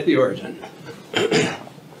be right at the origin.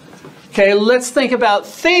 Okay, let's think about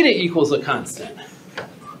theta equals a constant.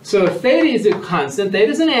 So if theta is a constant,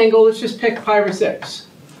 theta is an angle, let's just pick pi over 6.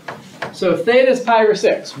 So if theta is pi over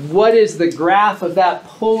 6, what is the graph of that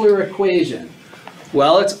polar equation?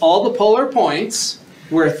 Well, it's all the polar points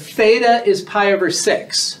where theta is pi over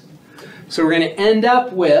 6. So we're going to end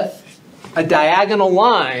up with a diagonal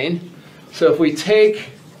line. So if we take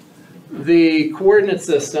the coordinate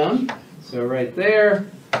system, so right there,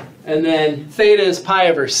 and then theta is pi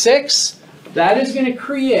over 6, that is going to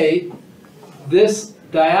create this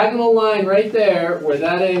diagonal line right there where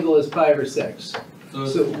that angle is pi over 6.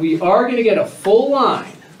 So we are going to get a full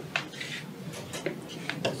line.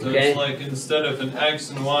 So Okay. it's like instead of an x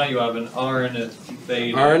and y, you have an r and a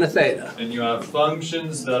theta. R and a theta. And you have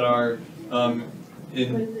functions that are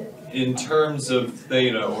in terms of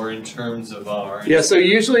theta or in terms of r. Yeah, so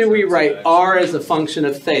usually we write r as a function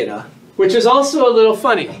of theta, which is also a little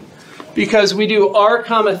funny because we do r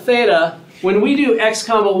comma theta. When we do x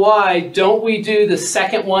comma y, don't we do the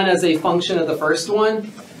second one as a function of the first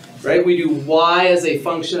one? Right? We do y as a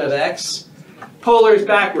function of x. Polar is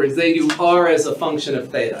backwards. They do r as a function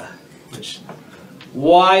of theta. Which,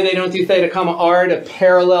 why they don't do theta comma r to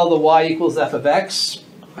parallel the y equals f of x?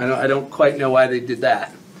 I don't quite know why they did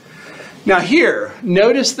that. Now here,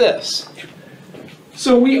 notice this.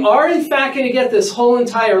 So we are in fact going to get this whole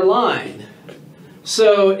entire line.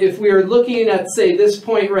 So if we are looking at, say, this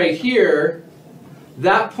point right here,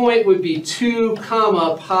 that point would be 2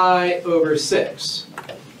 comma pi over 6.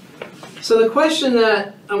 So the question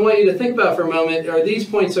that I want you to think about for a moment are these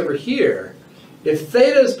points over here. If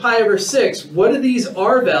theta is pi over 6, what do these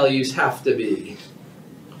r values have to be?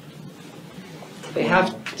 They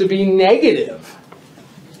have to be negative.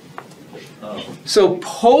 So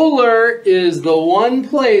polar is the one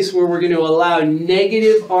place where we're going to allow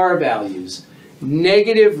negative r values,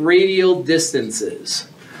 negative radial distances.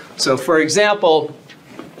 So for example,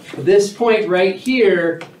 this point right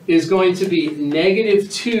here is going to be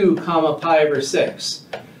negative 2 comma pi over 6.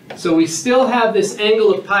 So we still have this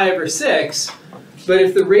angle of pi over 6, but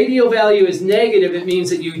if the radial value is negative, it means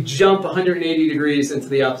that you jump 180 degrees into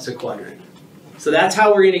the opposite quadrant. So that's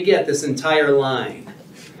how we're going to get this entire line.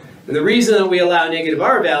 And the reason that we allow negative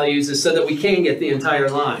r values is so that we can get the entire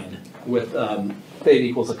line with theta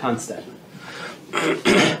equals a constant.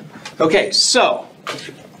 Okay, so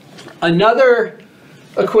another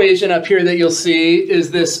equation up here that you'll see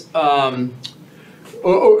is this,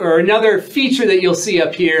 or another feature that you'll see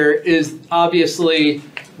up here is obviously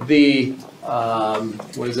the,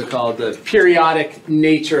 what is it called, the periodic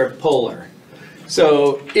nature of polar.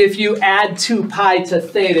 So if you add 2 pi to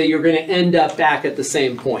theta, you're going to end up back at the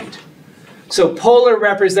same point. So polar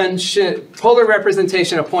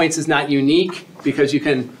representation of points is not unique because you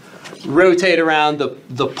can rotate around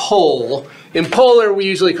the pole. In polar, we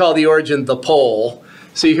usually call the origin the pole.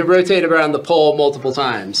 So you can rotate around the pole multiple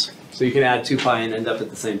times. So you can add 2 pi and end up at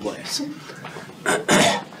the same place.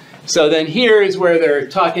 So then here is where they're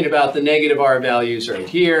talking about the negative r values right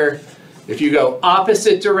here. If you go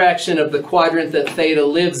opposite direction of the quadrant that theta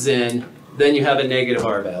lives in, then you have a negative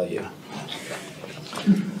r value.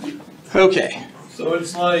 Okay. So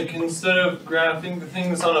it's like instead of graphing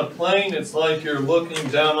things on a plane, it's like you're looking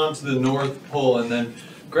down onto the North Pole and then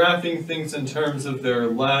graphing things in terms of their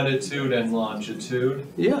latitude and longitude.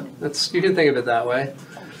 Yeah, you can think of it that way.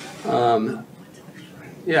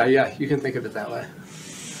 Yeah, you can think of it that way.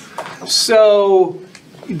 So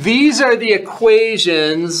these are the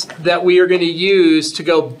equations that we are going to use to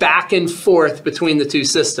go back and forth between the two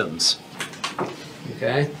systems.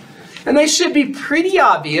 Okay? And they should be pretty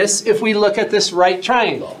obvious if we look at this right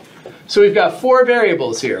triangle. So we've got 4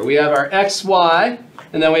 variables here. We have our x, y,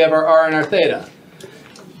 and then we have our r and our theta.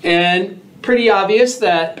 And pretty obvious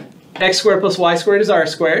that x squared plus y squared is r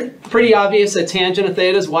squared. Pretty obvious that tangent of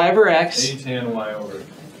theta is y over x. A tan y over.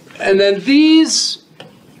 And then these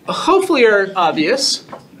hopefully are obvious.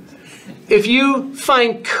 If you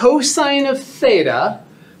find cosine of theta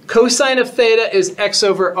is x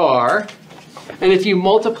over r. And if you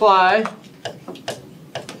multiply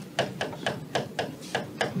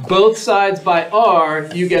both sides by r,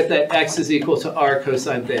 you get that x is equal to r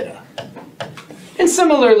cosine theta. And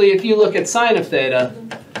similarly, if you look at sine of theta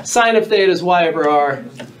is y over r.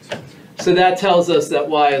 So that tells us that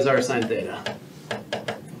y is r sine theta.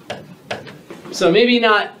 So maybe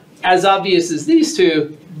not as obvious as these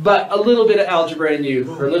two, but a little bit of algebra in you,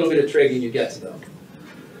 or a little bit of trig and you get to them.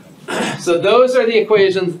 So those are the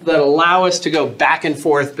equations that allow us to go back and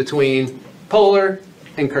forth between polar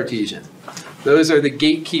and Cartesian. Those are the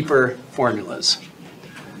gatekeeper formulas.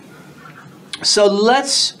 So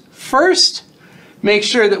let's first make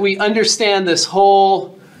sure that we understand this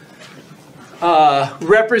whole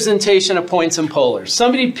representation of points and polars.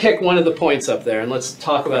 Somebody pick one of the points up there and let's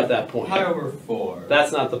talk about that point. Pi over 4.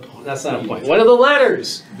 That's not the point. That's not a point. One of the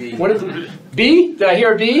letters. B. One of the B? Did I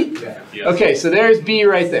hear a B? Yeah. Okay, so there's B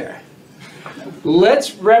right there.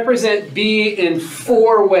 Let's represent B in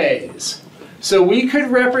 4 ways. So we could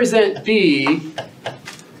represent B,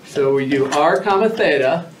 so we do r comma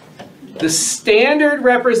theta. The standard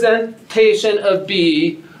representation of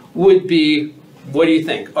B would be, what do you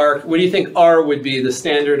think? What do you think r would be, the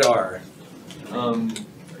standard r?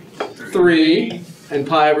 3 and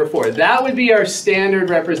pi over 4. That would be our standard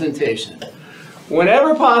representation.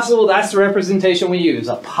 Whenever possible, that's the representation we use.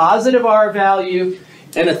 A positive r value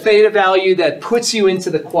and a theta value that puts you into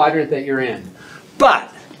the quadrant that you're in.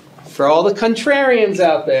 But for all the contrarians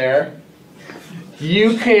out there,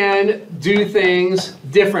 you can do things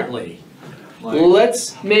differently.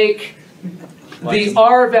 Let's make the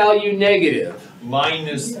r value negative.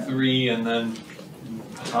 -3 and then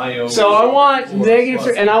pi over. So I want 4 negative,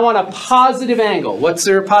 plus and I want a positive angle. What's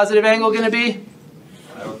their positive angle going to be?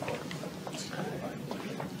 pi over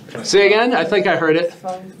 4. Say again? I think I heard it.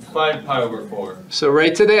 5 pi over 4. So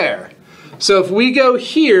right to there. So if we go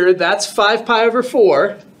here, that's 5 pi over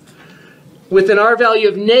 4. With an r value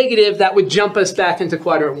of negative, that would jump us back into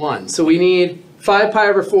quadrant 1. So we need 5 pi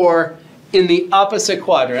over 4 in the opposite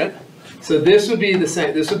quadrant. So this would be the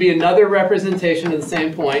same. This would be another representation of the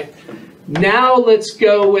same point. Now let's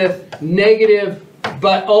go with negative,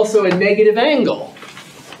 but also a negative angle.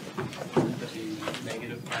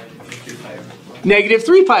 Negative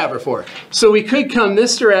 3 pi over 4. So we could come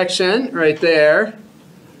this direction, right there,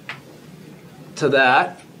 to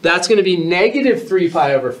that. That's going to be negative 3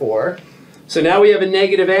 pi over 4. So now we have a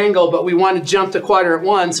negative angle, but we want to jump to quadrant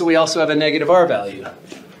 1, so we also have a negative r value.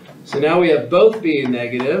 So now we have both being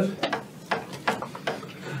negative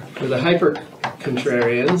for the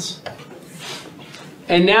hypercontrarians.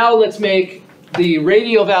 And now let's make the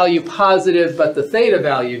radial value positive, but the theta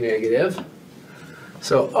value negative.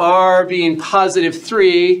 So r being positive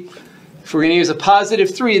 3, if we're going to use a positive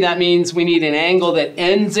 3, that means we need an angle that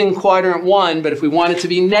ends in quadrant 1, but if we want it to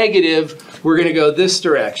be negative, we're going to go this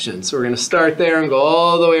direction. So we're going to start there and go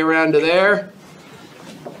all the way around to there.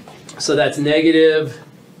 So that's negative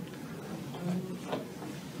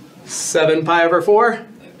 7 pi over 4.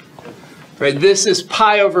 Right, this is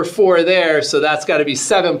pi over 4 there, so that's got to be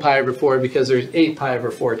 7 pi over 4 because there's 8 pi over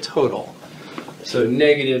 4 total. So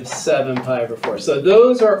negative 7 pi over 4. So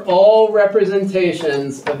those are all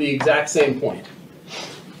representations of the exact same point.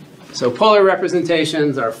 So polar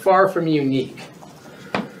representations are far from unique.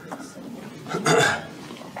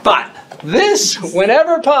 But this,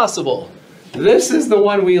 whenever possible, this is the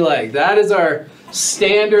one we like. That is our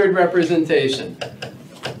standard representation.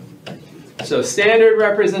 So standard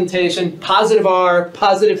representation, positive r,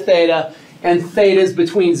 positive theta, and theta is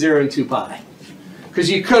between 0 and 2 pi. Because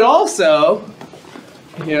you could also,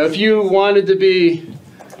 you know, if you wanted to be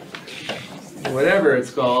whatever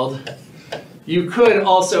it's called, you could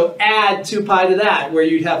also add 2 pi to that, where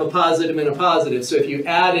you'd have a positive and a positive. So if you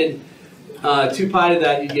added 2 pi to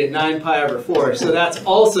that, you get 9 pi over 4. So that's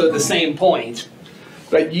also the same point.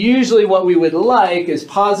 But usually what we would like is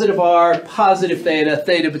positive r, positive theta,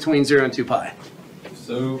 theta between 0 and 2 pi.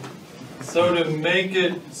 So to make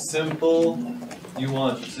it simple, you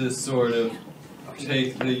want to sort of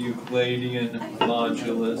take the Euclidean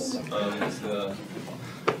modulus of the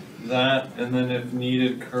that, and then if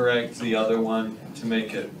needed, correct the other one to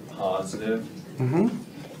make it positive.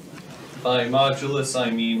 By modulus,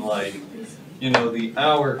 I mean like, the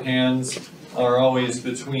hour hands are always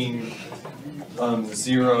between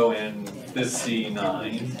 0 and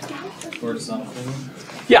 59 or something.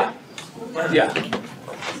 Yeah. Yeah.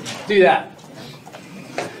 Do that.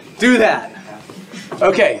 Do that.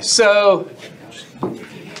 Okay, so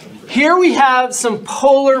here we have some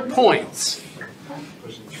polar points.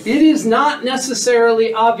 It is not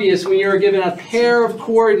necessarily obvious when you're given a pair of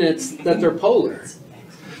coordinates that they're polar.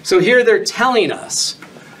 So here they're telling us.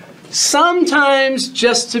 Sometimes,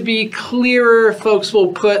 just to be clearer, folks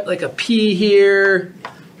will put like a P here,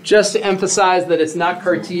 just to emphasize that it's not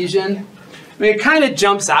Cartesian. I mean, it kind of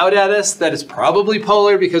jumps out at us that it's probably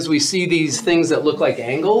polar because we see these things that look like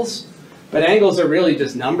angles. But angles are really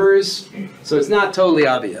just numbers, so it's not totally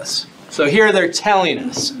obvious. So here they're telling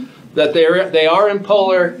us that they are in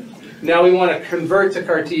polar. Now we want to convert to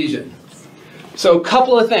Cartesian. So a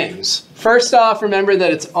couple of things. First off, remember that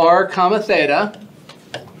it's r comma theta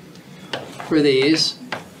for these.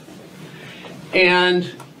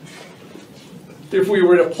 And if we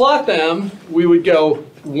were to plot them, we would go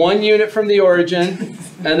 1 unit from the origin,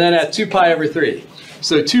 and then at 2 pi over 3.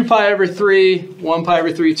 So 2 pi over 3, 1 pi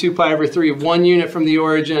over 3, 2 pi over 3, 1 unit from the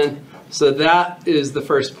origin. So that is the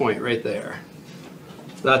first point right there.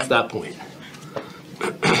 That's that point.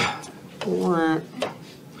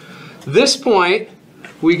 This point,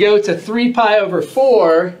 we go to 3 pi over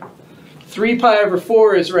 4. 3 pi over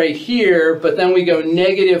 4 is right here, but then we go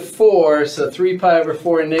negative 4. So 3 pi over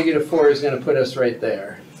 4 and negative 4 is going to put us right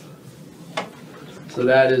there. So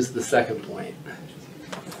that is the second point.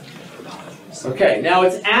 Okay, now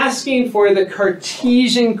it's asking for the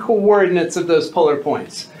Cartesian coordinates of those polar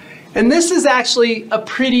points. And this is actually a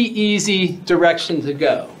pretty easy direction to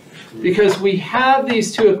go, because we have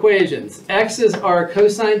these two equations. X is r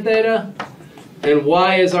cosine theta, and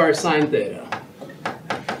y is r sine theta.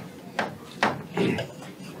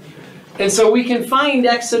 And so we can find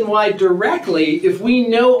x and y directly. If we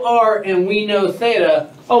know r and we know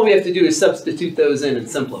theta, all we have to do is substitute those in and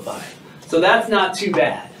simplify. So that's not too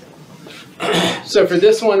bad. So for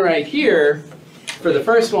this one right here, for the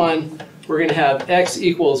first one, we're going to have x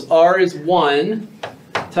equals r is 1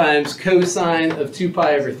 times cosine of 2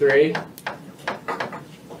 pi over 3.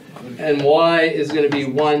 And y is going to be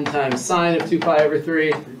 1 times sine of 2 pi over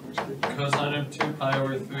 3. Cosine of 2 pi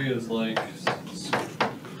over 3 is like...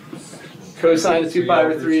 Cosine of 2 pi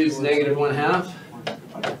over 3 is negative 1/2.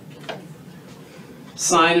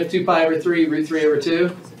 Sine of 2 pi over 3, root 3 over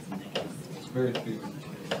 2. It's very cute.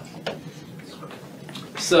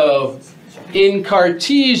 So in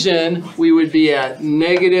Cartesian, we would be at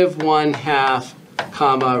negative 1/2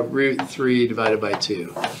 comma root 3 divided by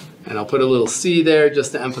 2. And I'll put a little c there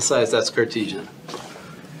just to emphasize that's Cartesian.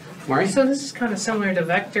 Maury? So this is kind of similar to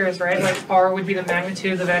vectors, right? Like r would be the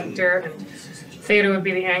magnitude of the vector, and theta would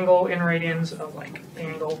be the angle in radians of like the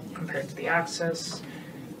angle compared to the axis.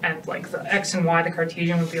 And like the x and y, the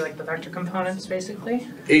Cartesian would be like the vector components, basically.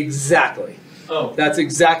 Exactly. Oh. That's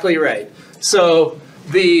exactly right. So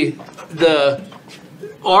the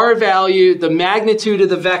r value, the magnitude of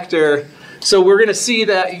the vector, so we're going to see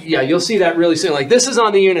that, yeah, you'll see that really soon. Like this is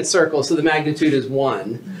on the unit circle, so the magnitude is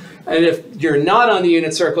 1. And if you're not on the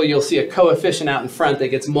unit circle, you'll see a coefficient out in front that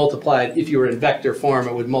gets multiplied. If you were in vector form,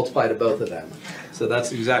 it would multiply to both of them. So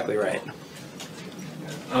that's exactly right.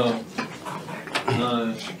 Oh.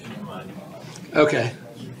 Okay.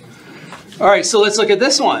 All right, so let's look at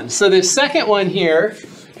this one. So the second one here,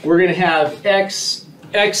 we're going to have x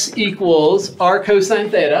equals r cosine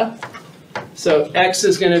theta. So x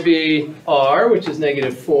is going to be r, which is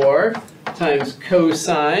negative 4, times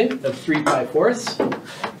cosine of 3 pi fourths.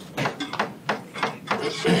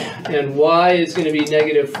 And y is going to be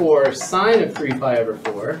negative 4 sine of 3 pi over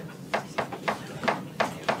 4.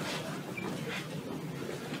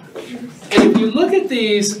 And if you look at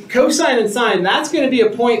these, cosine and sine, that's going to be a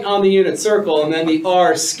point on the unit circle, and then the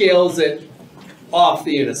r scales it off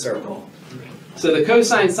the unit circle. So the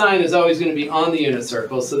cosine sine is always going to be on the unit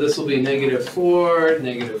circle, so this will be negative 4,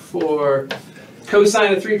 negative 4.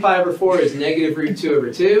 Cosine of 3 pi over 4 is negative root 2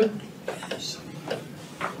 over 2.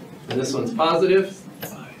 And this one's positive.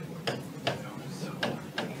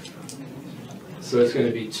 So it's going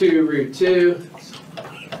to be 2 root 2,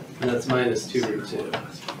 and that's minus 2 root 2.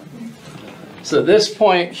 So this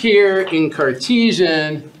point here in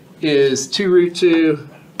Cartesian is 2 root 2,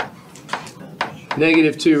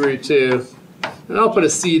 negative 2 root 2. And I'll put a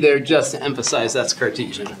c there just to emphasize that's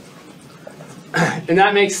Cartesian. And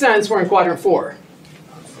that makes sense, we're in quadrant 4.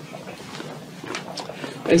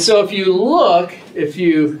 And so if you look, if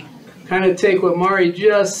you kind of take what Mari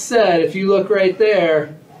just said. If you look right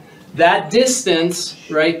there, that distance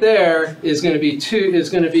right there is going to be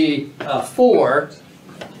 4.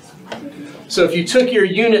 So if you took your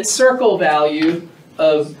unit circle value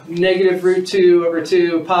of negative root 2 over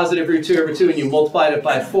 2, positive root 2 over 2, and you multiplied it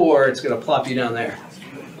by 4, it's going to plop you down there.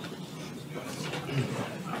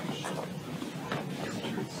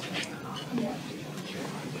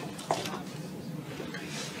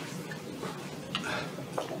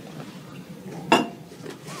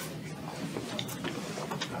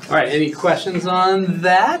 All right, any questions on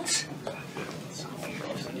that?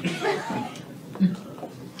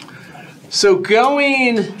 So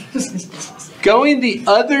going the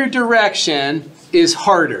other direction is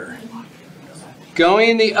harder.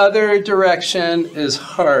 Going the other direction is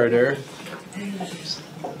harder.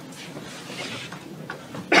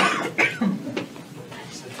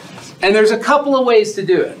 And there's a couple of ways to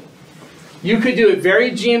do it. You could do it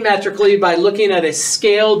very geometrically by looking at a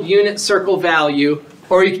scaled unit circle value,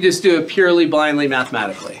 or you could just do it purely blindly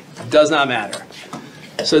mathematically. It does not matter.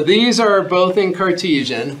 So these are both in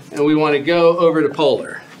Cartesian, and we want to go over to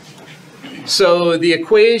polar. So the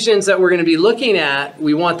equations that we're going to be looking at,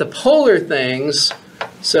 we want the polar things.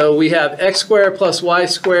 So we have x squared plus y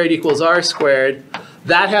squared equals r squared.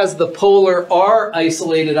 That has the polar r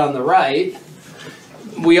isolated on the right.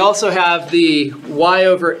 We also have the y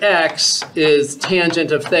over x is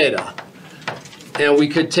tangent of theta. And we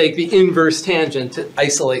could take the inverse tangent to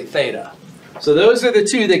isolate theta. So those are the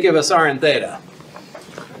two that give us r and theta.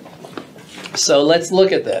 So let's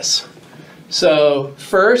look at this. So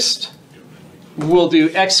first, we'll do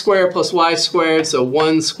x squared plus y squared. So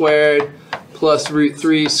 1 squared plus root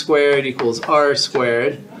 3 squared equals r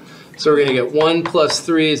squared. So we're going to get 1 plus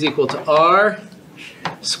 3 is equal to r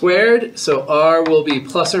squared. So r will be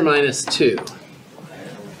plus or minus 2.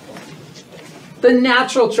 The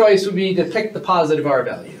natural choice would be to pick the positive r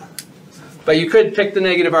value. But you could pick the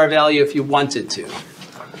negative r value if you wanted to.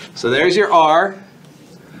 So there's your r.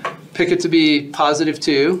 Pick it to be positive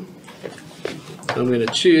 2. I'm going to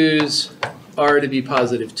choose r to be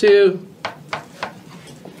positive 2.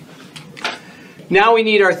 Now we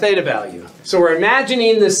need our theta value. So we're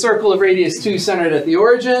imagining this circle of radius 2 centered at the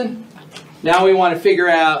origin. Now we want to figure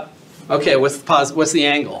out, okay, what's the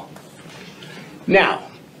angle? Now,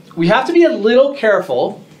 we have to be a little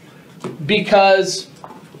careful because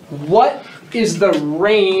what is the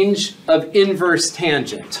range of inverse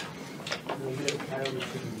tangent?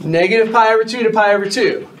 Negative pi over 2 to pi over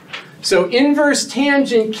 2. So inverse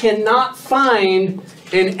tangent cannot find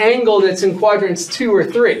an angle that's in quadrants 2 or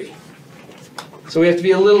 3. So we have to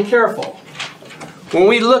be a little careful. When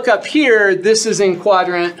we look up here, this is in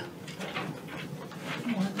quadrant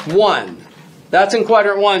 1. That's in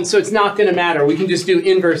quadrant 1, so it's not going to matter. We can just do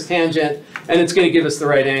inverse tangent, and it's going to give us the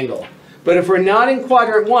right angle. But if we're not in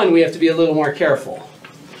quadrant 1, we have to be a little more careful.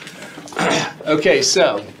 Okay,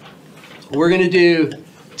 so we're going to do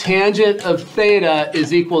tangent of theta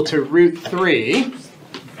is equal to root 3.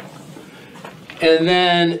 And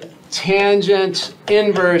then tangent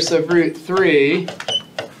inverse of root 3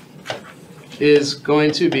 is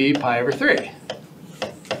going to be pi over 3.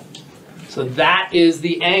 So that is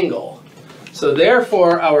the angle. So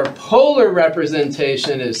therefore, our polar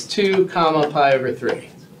representation is 2 comma pi over 3.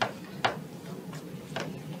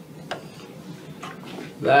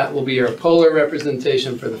 That will be our polar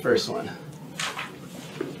representation for the first one.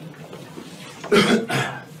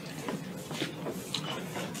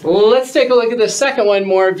 Well, let's take a look at the second one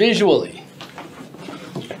more visually.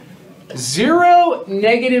 0,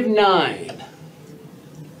 negative 9.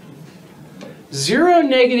 0,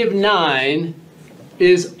 negative 9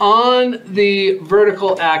 is on the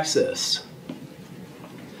vertical axis.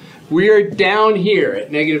 We are down here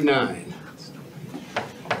at negative 9.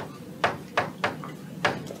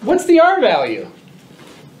 What's the r value?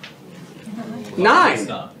 9.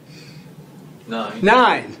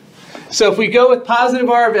 9. So if we go with positive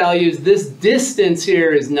r values, this distance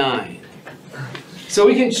here is 9. So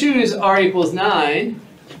we can choose r equals 9.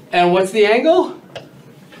 And what's the angle?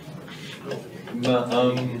 3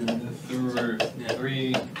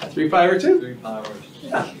 pi over 2? 3 pi over 2.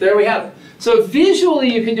 Yeah, there we have it. So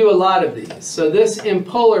visually you can do a lot of these. So this in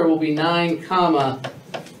polar will be 9 comma,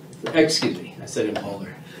 excuse me, I said in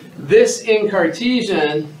polar. This in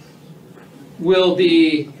Cartesian will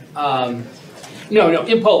be, in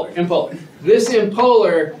polar. This in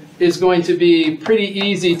polar is going to be pretty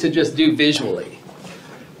easy to just do visually.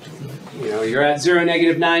 You know, you're at 0,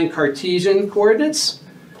 negative 9 Cartesian coordinates.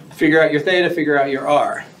 Figure out your theta, figure out your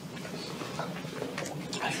r.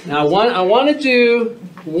 Now I want to do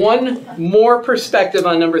one more perspective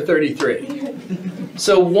on number 33.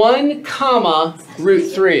 So 1 comma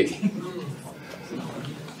root 3.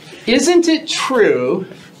 Isn't it true,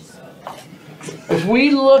 if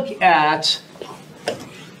we look at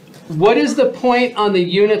what is the point on the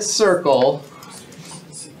unit circle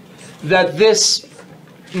that this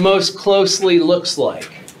most closely looks like?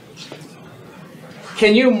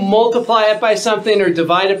 Can you multiply it by something or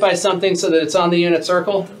divide it by something so that it's on the unit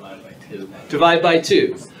circle? Divide by 2. Divide by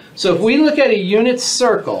 2. So if we look at a unit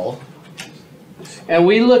circle, and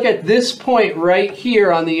we look at this point right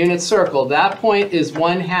here on the unit circle, that point is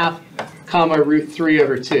 1/2 comma root 3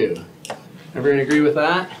 over 2. Everyone agree with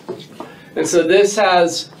that? And so this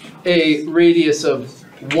has a radius of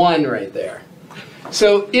 1 right there.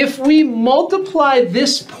 So if we multiply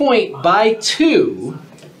this point by 2,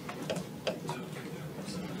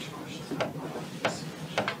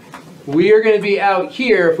 we are going to be out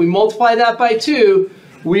here. If we multiply that by 2,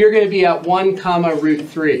 we are going to be at 1 comma root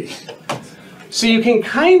 3. So you can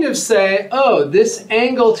kind of say, oh, this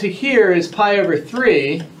angle to here is pi over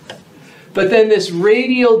 3, but then this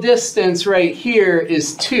radial distance right here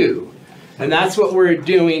is 2. And that's what we're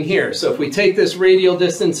doing here. So if we take this radial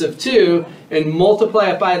distance of 2 and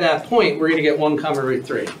multiply it by that point, we're going to get 1 comma root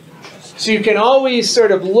 3. So you can always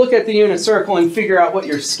sort of look at the unit circle and figure out what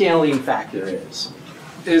your scaling factor is.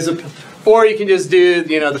 Or you can just do,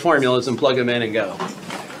 the formulas and plug them in and go.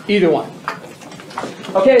 Either one.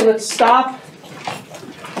 Okay, let's stop.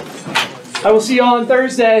 I will see you all on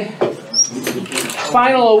Thursday.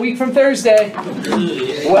 Final a week from Thursday.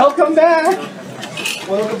 Welcome back.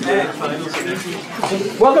 Welcome back.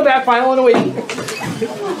 Welcome back. Final in a week.